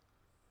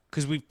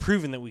 Because we've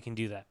proven that we can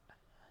do that.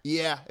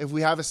 Yeah, if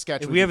we have a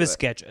sketch. If we have can a do it.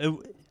 sketch,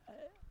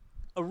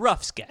 a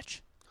rough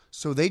sketch.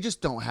 So they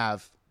just don't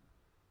have.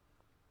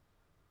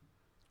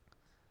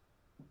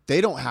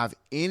 They don't have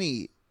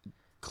any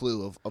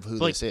clue of who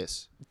Like- this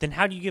is. Then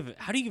how do you give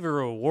a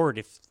reward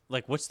if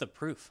what's the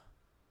proof?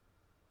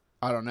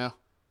 I don't know.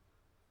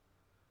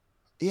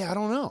 Yeah, I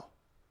don't know.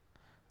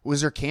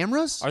 Was there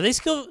cameras? Are they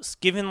still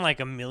given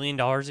 $1 million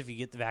if you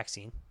get the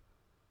vaccine?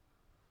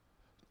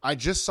 I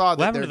just saw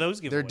that happened they're, to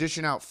those they're giveaways?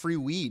 dishing out free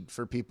weed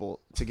for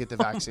people to get the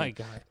vaccine. Oh my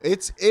God.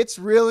 It's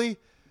really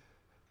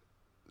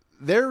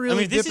they're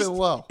really this dipping is,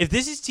 low. If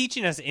this is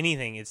teaching us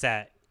anything, it's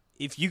that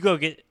if you go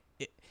get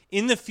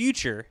in the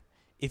future,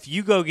 if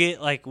you go get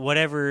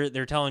whatever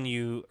they're telling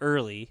you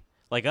early,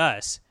 like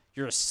us,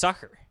 you're a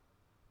sucker.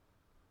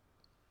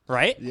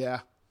 Right?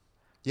 Yeah.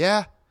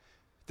 Yeah.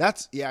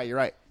 You're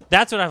right.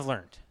 That's what I've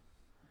learned.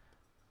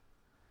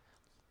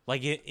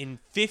 Like in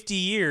 50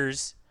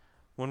 years,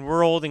 when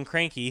we're old and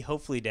cranky,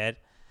 hopefully dead,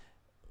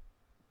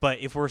 but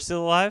if we're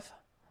still alive,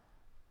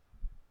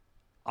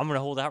 I'm going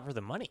to hold out for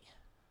the money.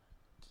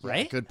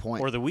 Right? Good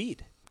point. Or the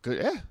weed. Good.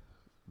 Yeah.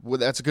 Well,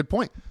 that's a good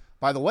point.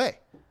 By the way,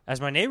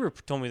 As my neighbor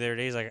told me the other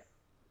day, he's like,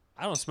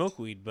 I don't smoke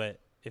weed, but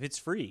if it's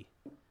free,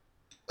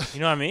 you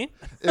know what I mean?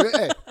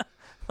 hey,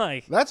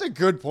 Like, that's a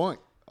good point.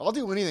 I'll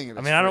do anything if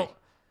it's I free.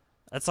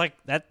 that's like,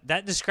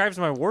 that describes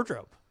my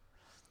wardrobe.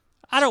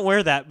 I don't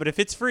wear that, but if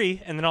it's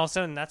free, and then all of a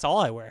sudden, that's all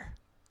I wear.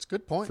 It's a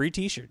good point. Free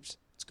t-shirts.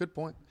 It's a good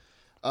point.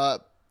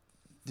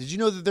 Did you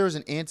know that there was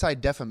an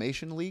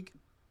anti-defamation league?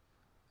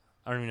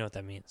 I don't even know what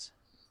that means.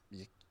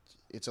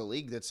 It's a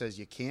league that says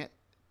you can't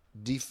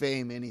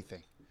defame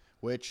anything,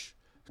 which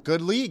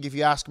good league if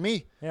you ask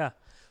me. Yeah.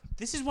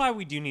 This is why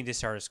we do need to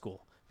start a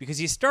school.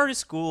 Because you start a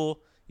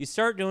school, you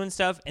start doing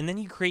stuff, and then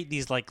you create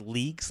these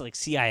leagues like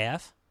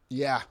CIF.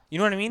 Yeah. You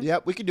know what I mean?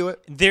 Yep, we could do it.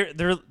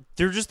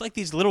 They're just like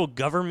these little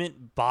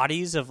government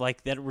bodies of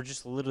that were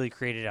just literally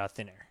created out of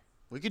thin air.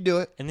 We could do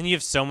it. And then you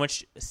have so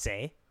much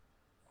say.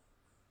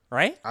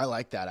 Right? I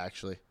like that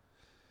actually.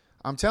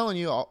 I'm telling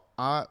you,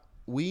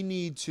 we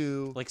need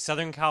to, Like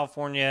Southern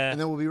California. and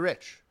then we'll be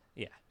rich.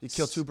 Yeah. You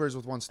kill two birds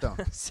with one stone.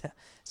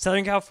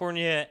 Southern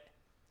California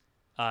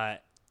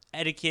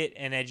Etiquette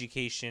and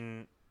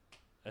Education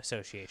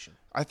Association.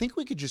 I think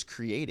we could just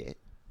create it.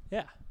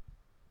 Yeah.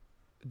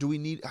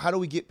 How do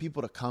we get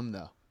people to come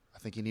though? I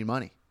think you need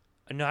money.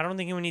 No, I don't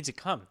think anyone needs to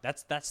come.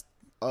 That's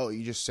Oh,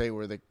 you just say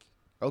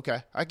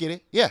okay, I get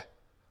it. Yeah,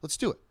 let's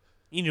do it.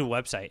 you need a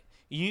website.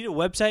 You need a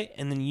website,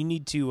 and then you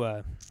need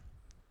to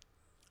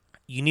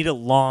you need a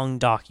long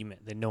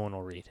document that no one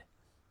will read.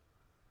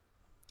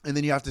 And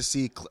then you have to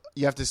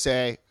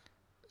say,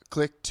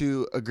 click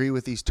to agree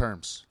with these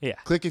terms. Yeah.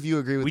 Click if you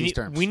agree with these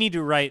terms. We need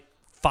to write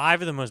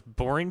 5 of the most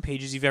boring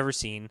pages you've ever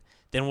seen.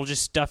 Then we'll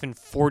just stuff in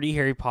 40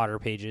 Harry Potter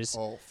pages.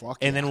 Oh, fuck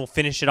And yeah. then we'll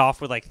finish it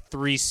off with like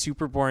 3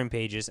 super boring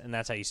pages, and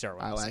that's how you start.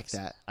 I like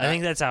that. I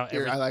think that's how.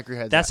 I like your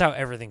head. That's how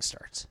everything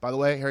starts. By the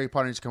way, Harry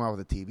Potter needs to come out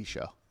with a TV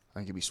show. I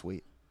think it'd be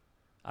sweet.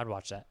 I'd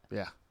watch that.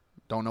 Yeah.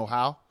 Don't know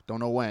how, don't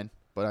know when,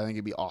 but I think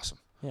it'd be awesome.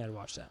 Yeah, I'd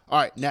watch that. All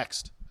right,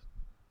 next.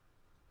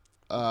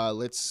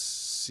 Let's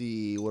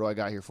see. What do I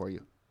got here for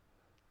you?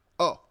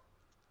 Oh.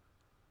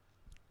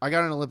 I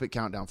got an Olympic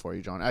countdown for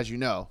you, John. As you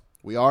know,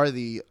 we are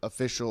the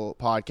official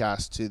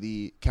podcast to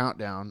the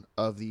countdown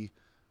of the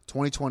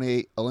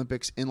 2028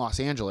 Olympics in Los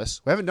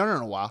Angeles. We haven't done it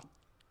in a while.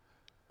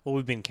 Well,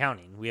 we've been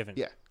counting. We haven't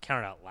Yeah.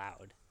 counted out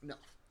loud. No.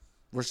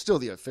 We're still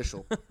the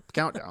official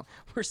countdown.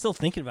 We're still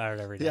thinking about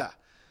it every day.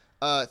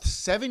 Yeah.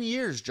 7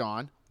 years,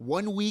 John.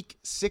 1 week,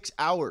 6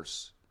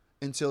 hours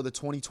until the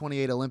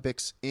 2028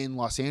 Olympics in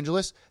Los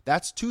Angeles.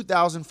 That's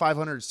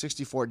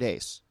 2,564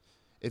 days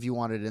if you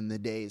want it in the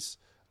days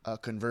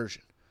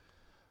conversion.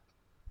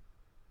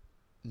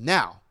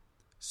 Now,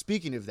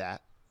 speaking of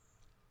that,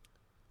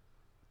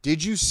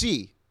 did you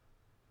see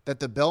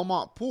that the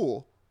Belmont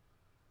Pool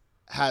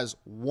has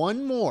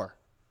one more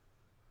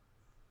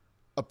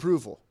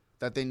approval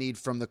that they need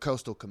from the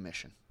Coastal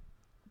Commission?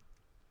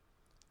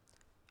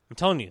 I'm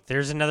telling you,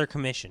 there's another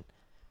commission.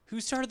 Who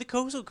started the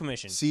Coastal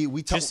Commission? See,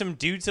 just some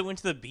dudes that went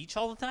to the beach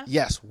all the time?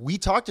 Yes, we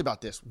talked about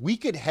this. We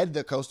could head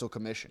the Coastal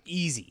Commission.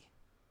 Easy.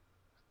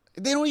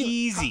 They don't even,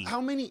 Easy.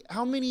 How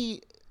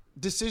many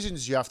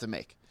decisions do you have to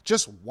make?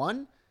 Just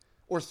one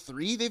or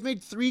 3? They've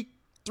made three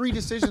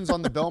decisions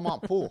on the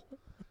Belmont Pool.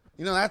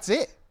 You know, that's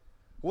it.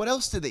 What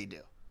else did they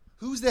do?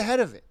 Who's the head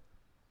of it?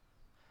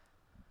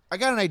 I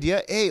got an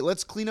idea. Hey,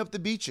 let's clean up the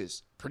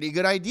beaches. Pretty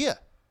good idea,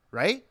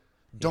 right?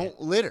 Don't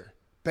litter.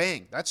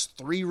 Bang. That's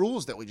 3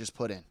 rules that we just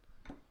put in.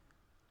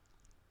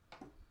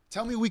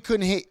 Tell me we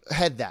couldn't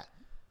head that.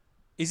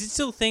 Is it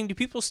still a thing? Do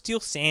people steal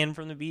sand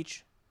from the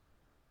beach?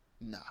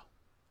 No.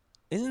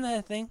 Isn't that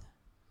a thing?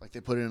 Like they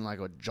put it in like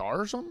a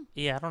jar or something?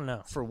 Yeah, I don't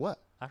know. For what?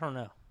 I don't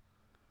know.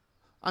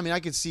 I mean, I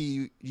could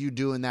see you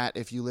doing that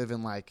if you live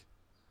in like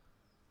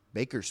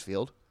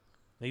Bakersfield.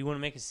 Maybe you want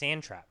to make a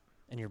sand trap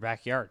in your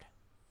backyard.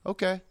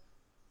 Okay.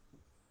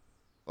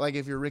 Like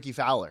if you're Ricky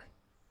Fowler.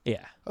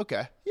 Yeah.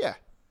 Okay. Yeah.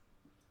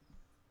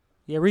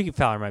 Yeah, Ricky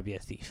Fowler might be a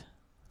thief.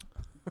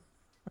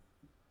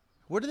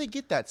 Where do they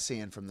get that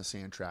sand from, the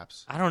sand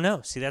traps? I don't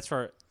know. See, that's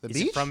where... The is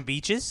beach? it from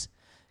beaches?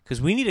 Because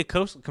we need a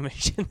Coastal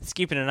Commission that's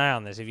keeping an eye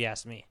on this, if you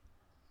ask me.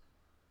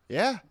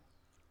 Yeah.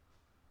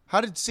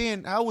 How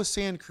was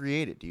sand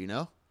created? Do you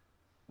know?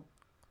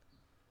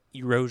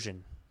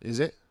 Erosion. Is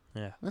it?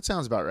 Yeah. That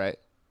sounds about right.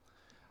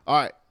 All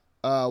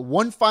right.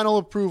 One final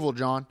approval,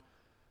 John.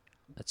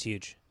 That's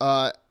huge.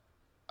 I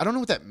don't know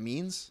what that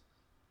means.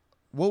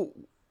 What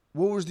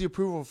was the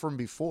approval from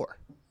before?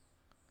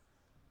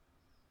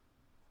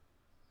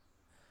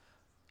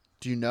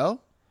 Do you know?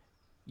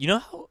 You know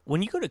how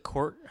when you go to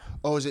court...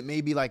 Oh, is it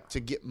maybe like to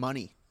get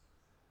money?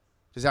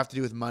 Does it have to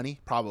do with money?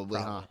 Probably,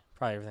 huh?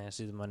 Probably everything has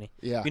to do with money.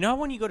 Yeah. You know how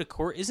when you go to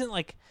court, isn't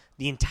like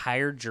the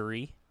entire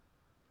jury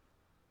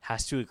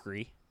has to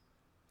agree?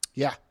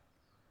 Yeah.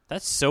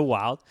 That's so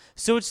wild.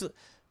 So it's...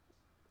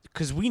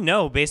 Because we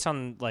know, based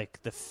on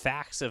like the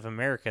facts of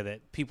America,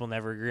 that people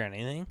never agree on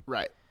anything.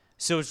 Right.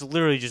 So it's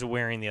literally just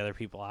wearing the other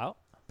people out.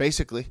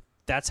 Basically.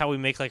 That's how we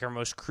make like our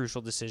most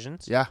crucial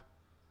decisions. Yeah.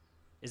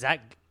 Is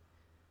that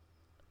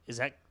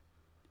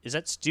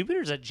stupid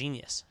or is that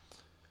genius?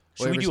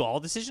 Should Well, we do all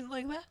decisions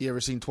like that? You ever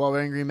seen 12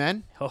 Angry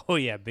Men? Oh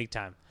yeah, big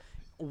time.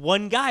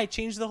 One guy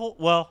changed the whole.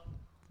 Well,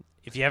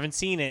 if you haven't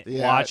seen it,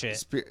 watch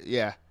it.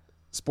 Yeah.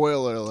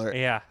 Spoiler alert.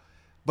 Yeah,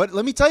 But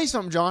let me tell you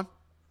something, John.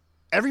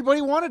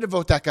 Everybody wanted to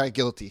vote that guy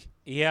guilty.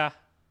 yeah.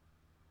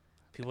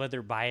 People had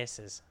their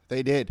biases.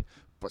 They did.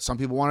 But some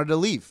people wanted to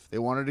leave. They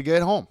wanted to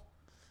get home.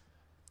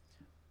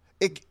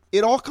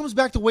 It all comes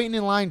back to waiting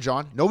in line,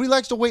 John. Nobody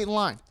likes to wait in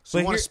line. So But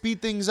you want to here-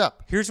 speed things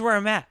up. Here's where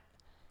I'm at.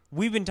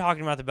 We've been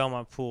talking about the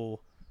Belmont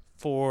Pool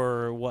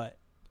for what,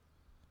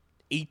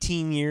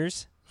 18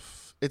 years?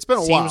 It's been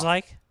a while. Seems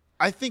like.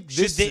 I think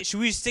this Should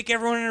we stick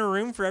everyone in a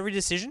room for every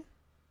decision?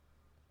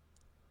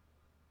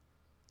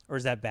 Or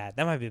is that bad?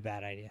 That might be a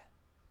bad idea.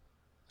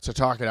 to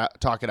talk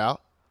it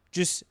out.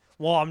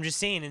 I'm just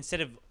saying,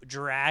 instead of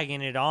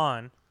dragging it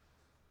on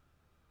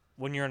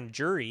when you're on a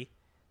jury,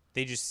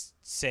 they just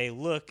say,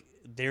 look,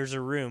 there's a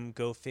room,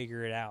 go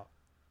figure it out.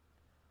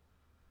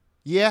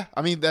 Yeah,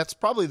 I mean that's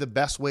probably the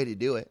best way to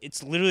do it.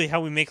 It's literally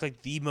how we make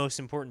like the most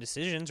important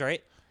decisions,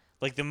 right?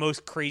 Like the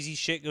most crazy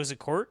shit goes to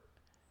court.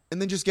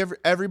 And then just give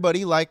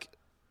everybody like,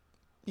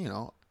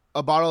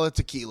 a bottle of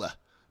tequila.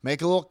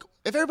 Make a little.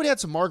 If everybody had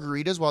some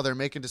margaritas while they're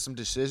making some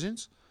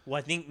decisions, Well,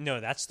 I think no,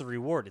 that's the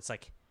reward. It's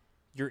like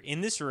you're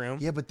in this room.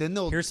 Yeah, but then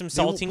here's some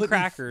they won't saltine put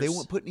crackers. They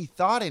won't put any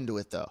thought into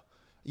it though.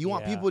 You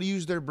want Yeah. people to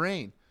use their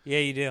brain. Yeah,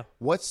 you do.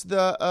 What's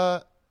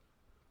the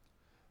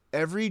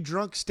every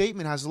drunk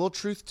statement has a little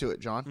truth to it,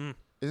 John.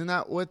 Isn't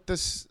that what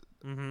this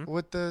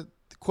what the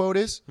quote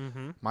is?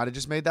 Might have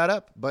just made that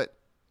up, but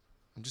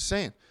I'm just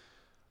saying.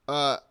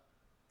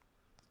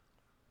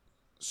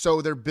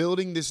 So they're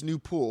building this new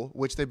pool,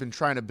 which they've been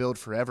trying to build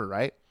forever,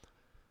 right?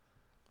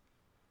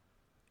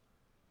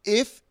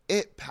 If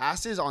it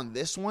passes on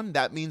this one,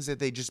 that means that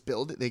they just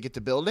build it. They get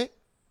to build it.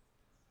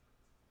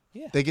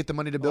 Yeah. They get the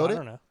money to build I it.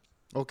 don't know.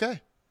 Okay.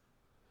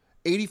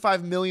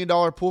 $85 million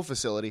pool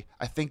facility.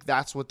 I think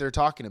that's what they're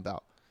talking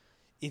about.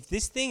 If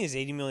this thing is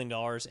 $80 million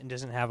and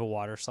doesn't have a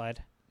water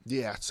slide,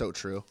 Yeah, it's so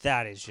true.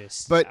 that is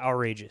just But-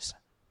 outrageous.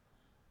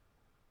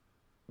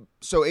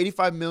 So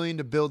 $85 million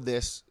to build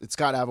this. It's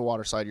got to have a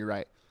water slide. You're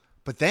right.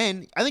 But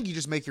then I think you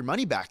just make your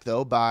money back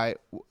though by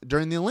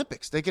during the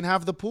Olympics. They can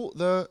have the pool,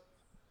 the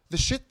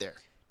shit there.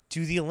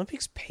 Do the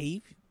Olympics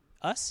pay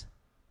us?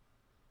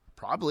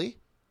 Probably.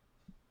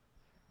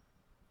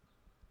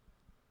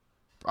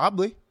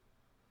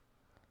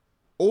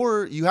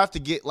 Or you have to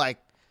get like,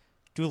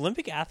 Do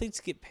Olympic athletes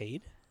get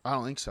paid? I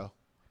don't think so,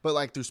 but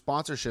like through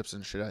sponsorships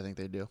and shit, I think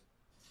they do.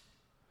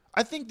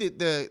 I think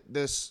that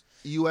this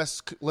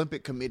U.S.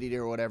 Olympic Committee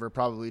or whatever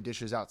probably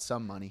dishes out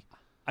some money.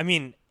 I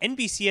mean,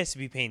 NBC has to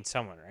be paying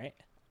someone, right?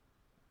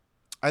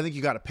 I think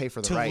you got to pay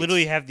for the To rights.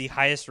 literally have the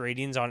highest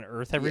ratings on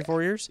Earth every Yeah.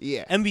 4 years?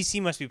 Yeah.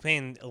 NBC must be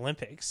paying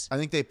Olympics. I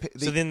think they pay.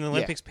 So then the yeah.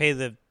 Olympics pay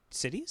the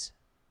cities?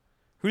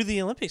 Who are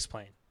the Olympics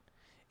playing?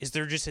 Is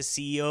there just a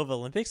CEO of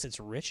Olympics that's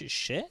rich as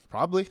shit?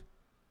 Probably.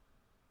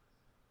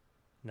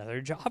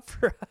 Another job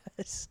for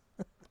us.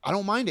 I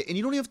don't mind it, and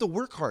you don't even have to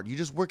work hard. You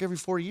just work every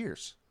 4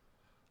 years.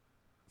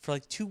 For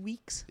like 2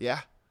 weeks?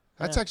 Yeah,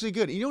 that's Yeah. actually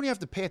good. You don't even have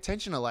to pay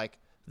attention to like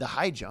the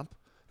high jump.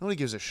 Nobody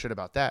gives a shit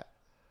about that.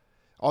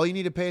 All you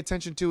need to pay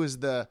attention to is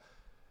the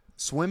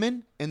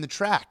swimming and the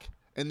track,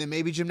 and then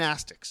maybe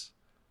gymnastics.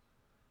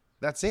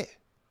 That's it.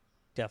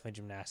 Definitely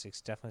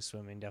gymnastics, definitely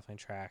swimming, definitely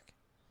track.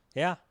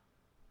 Yeah.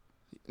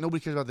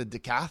 Nobody cares about the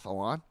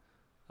decathlon.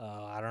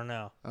 I don't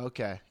know.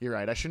 Okay, you're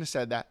right. I shouldn't have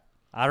said that.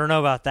 I don't know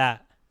about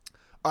that.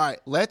 All right,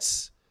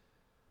 let's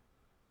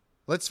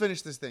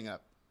finish this thing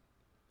up.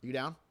 You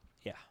down?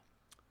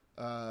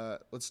 Yeah.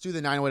 Let's do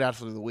the 908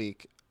 Athlete of the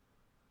Week.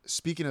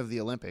 Speaking of the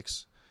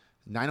Olympics,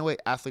 908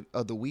 Athlete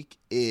of the Week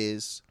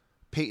is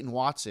Peyton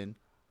Watson,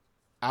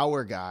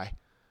 our guy.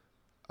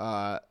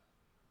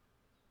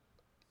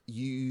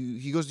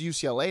 He goes to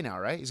UCLA now,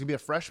 right? He's going to be a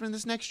freshman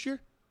this next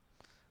year?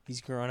 He's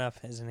growing up,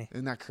 isn't he?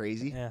 Isn't that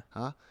crazy? Yeah.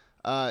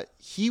 Huh?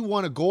 He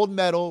won a gold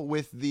medal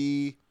with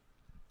the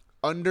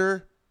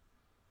under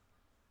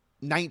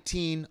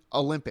 19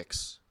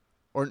 Olympics.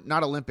 Or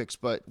not Olympics,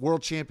 but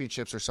World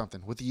Championships or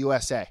something with the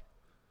USA.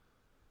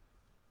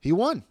 He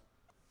won.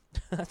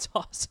 That's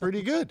awesome.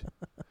 Pretty good.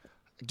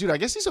 Dude, I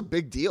guess he's a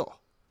big deal.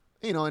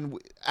 You know, and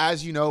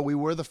as you know, we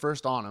were the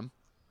first on him.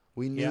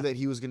 We knew Yeah. that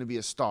he was going to be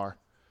a star.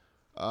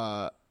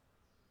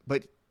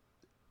 But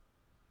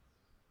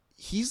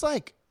he's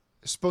like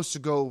supposed to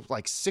go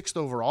like 6th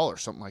overall or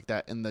something like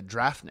that in the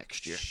draft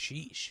next year.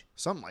 Sheesh.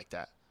 Something like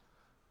that.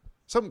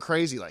 Something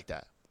crazy like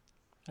that.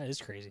 That is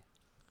crazy.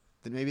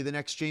 Then maybe the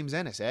next James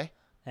Ennis, eh?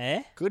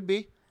 Eh? Could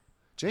be.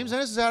 James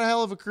Ennis has had a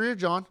hell of a career,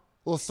 John.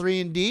 A little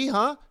 3-and-D,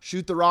 huh?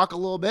 Shoot the rock a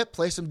little bit,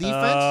 play some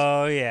defense.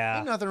 Oh, yeah.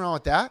 Ain't nothing wrong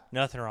with that.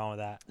 Nothing wrong with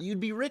that. You'd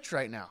be rich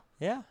right now.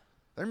 Yeah.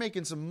 They're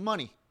making some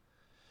money.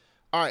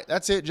 All right,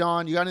 that's it,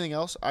 John. You got anything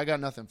else? I got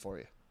nothing for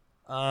you.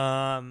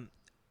 All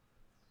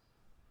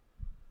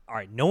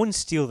right, no one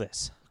steal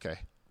this. Okay.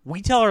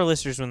 We tell our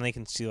listeners when they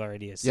can steal our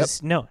ideas. Yep.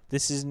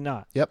 This is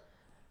not. Yep.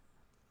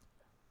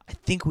 I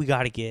think we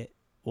got to get,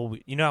 well,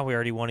 you know how we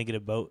already want to get a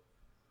boat,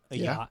 a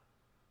Yeah. yacht?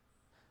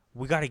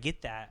 We got to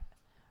get that.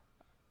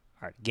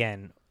 All right,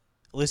 again,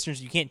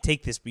 listeners, you can't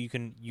take this, but you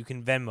can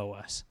Venmo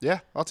us. Yeah,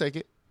 I'll take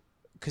it.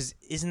 Because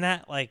isn't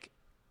that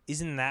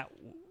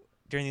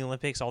during the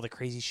Olympics, all the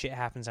crazy shit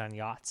happens on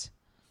yachts?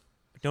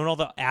 Don't all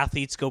the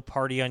athletes go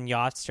party on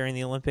yachts during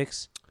the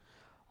Olympics?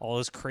 All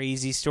those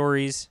crazy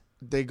stories.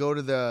 They go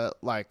to the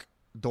like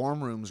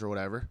dorm rooms or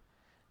whatever.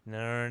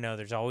 No.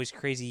 There's always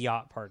crazy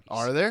yacht parties.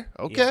 Are there?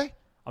 Okay.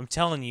 I'm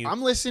telling you.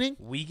 I'm listening.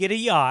 We get a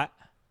yacht.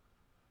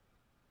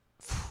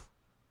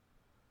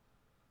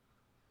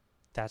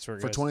 That's where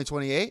it For goes.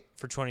 2028?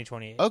 For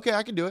 2028. Okay,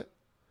 I can do it.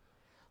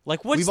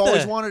 Like what's We've the,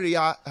 always wanted a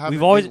yacht. haven't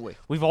we?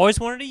 we've always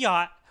wanted a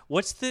yacht.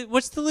 What's the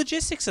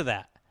logistics of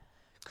that?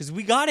 Because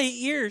we got 8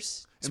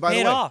 years to And by pay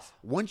the it way, off.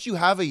 once you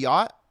have a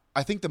yacht,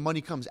 I think the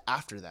money comes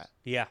after that.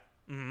 Yeah.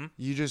 Mm-hmm.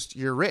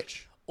 You're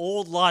rich.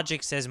 Old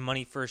logic says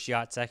money first,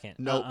 yacht second.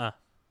 Nope.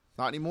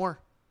 Not anymore.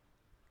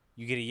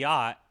 You get a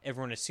yacht,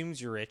 everyone assumes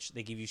you're rich.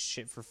 They give you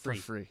shit for free.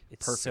 free.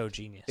 It's Perfect. so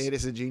genius. It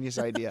is a genius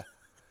idea.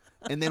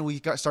 And then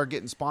we start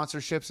getting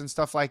sponsorships and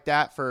stuff like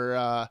that for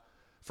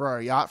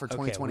our yacht for Okay,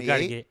 2028. we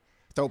gotta get.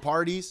 Throw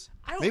parties.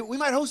 I don't- Maybe we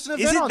might host an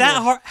event Is it on that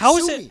there. hard? How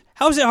is Sue it? me.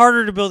 How is it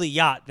harder to build a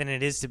yacht than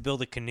it is to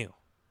build a canoe?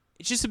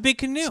 It's just a big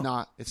canoe.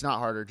 It's not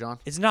harder, John.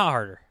 It's not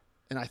harder.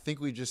 and I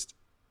think we just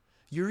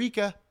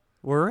eureka.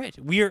 We're it.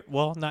 We're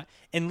not.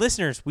 And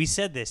listeners, we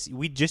said this.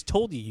 We just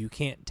told you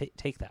can't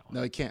take that one.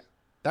 No, you can't.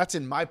 That's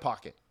in my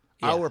pocket.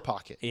 Yeah. Our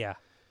pocket. Yeah.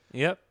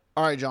 Yep.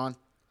 All right, John.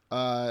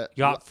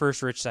 Yacht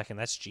first, rich second.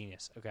 That's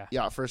genius. Okay.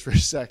 Yacht first,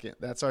 rich second.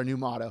 That's our new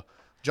motto.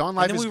 John,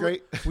 life is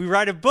great. We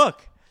write a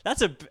book.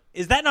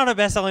 Is that not a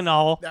best-selling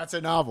novel? That's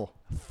a novel.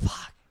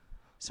 Fuck.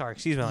 Sorry,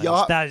 excuse me.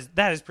 Yacht-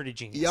 That is pretty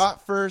genius.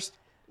 Yacht first.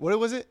 What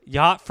was it?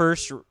 Yacht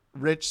first.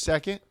 Rich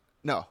second.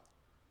 No,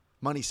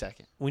 money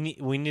second. We need.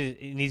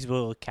 It needs to be a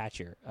little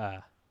catchier.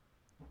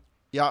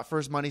 Yacht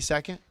first, money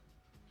second.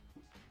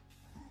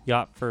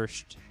 Yacht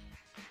first.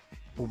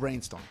 We'll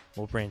brainstorm.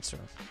 We'll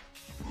brainstorm.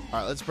 All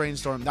right, let's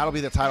brainstorm. That'll be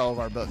the title of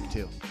our book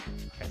too.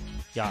 Okay.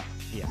 Yacht.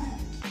 Yeah.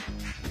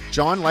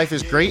 John, life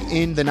is great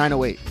in the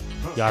 908.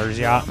 Yachter's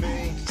yacht.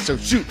 So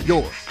shoot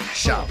your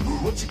shot.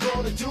 What you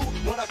gonna do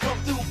when I come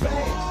through,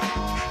 bang?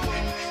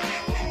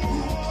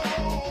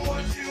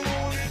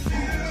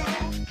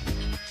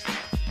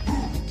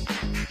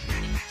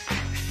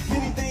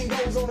 Anything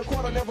goes on the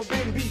court, I never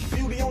been beat.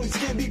 Beauty only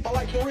skin deep, I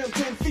like the rim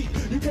 10 feet.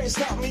 You can't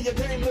stop me, your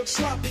game looks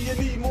sloppy. You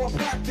need more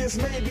practice,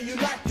 maybe you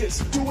like this.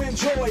 To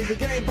enjoy the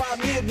game by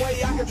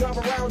midway, I can drive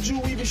around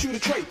you, even shoot a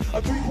trait.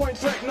 A 3-point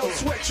threat, no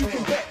sweat, you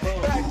can bet.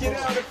 Back it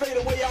out and fade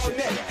away all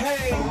net.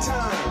 Hang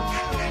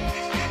time.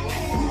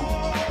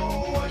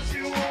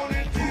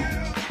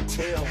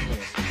 Tell me,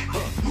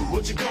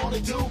 what you gonna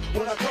do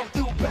when I come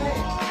through,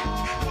 bang?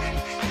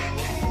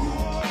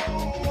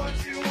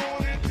 What you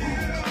wanna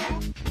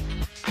do?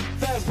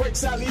 Fast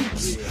breaks,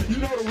 alley-oops, you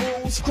know the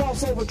rules.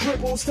 Crossover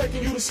dribbles,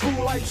 taking you to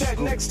school like that.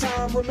 Next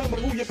time, remember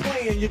who you're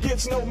playing. You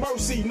get no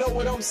mercy, know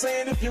what I'm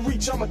saying? If you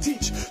reach, I'ma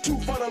teach. Too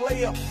fun to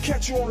lay up,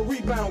 catch you on a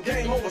rebound.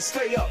 Game over,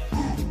 stay up.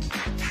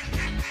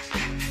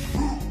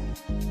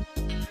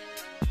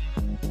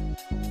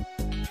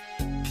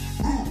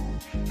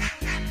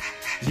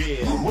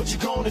 Yeah, what you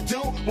gonna do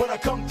when I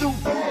come through,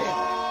 bang?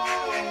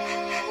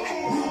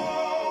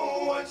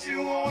 What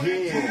you wanna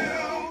do?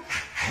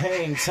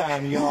 Hang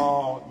time,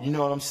 y'all. You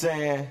know what I'm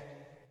saying?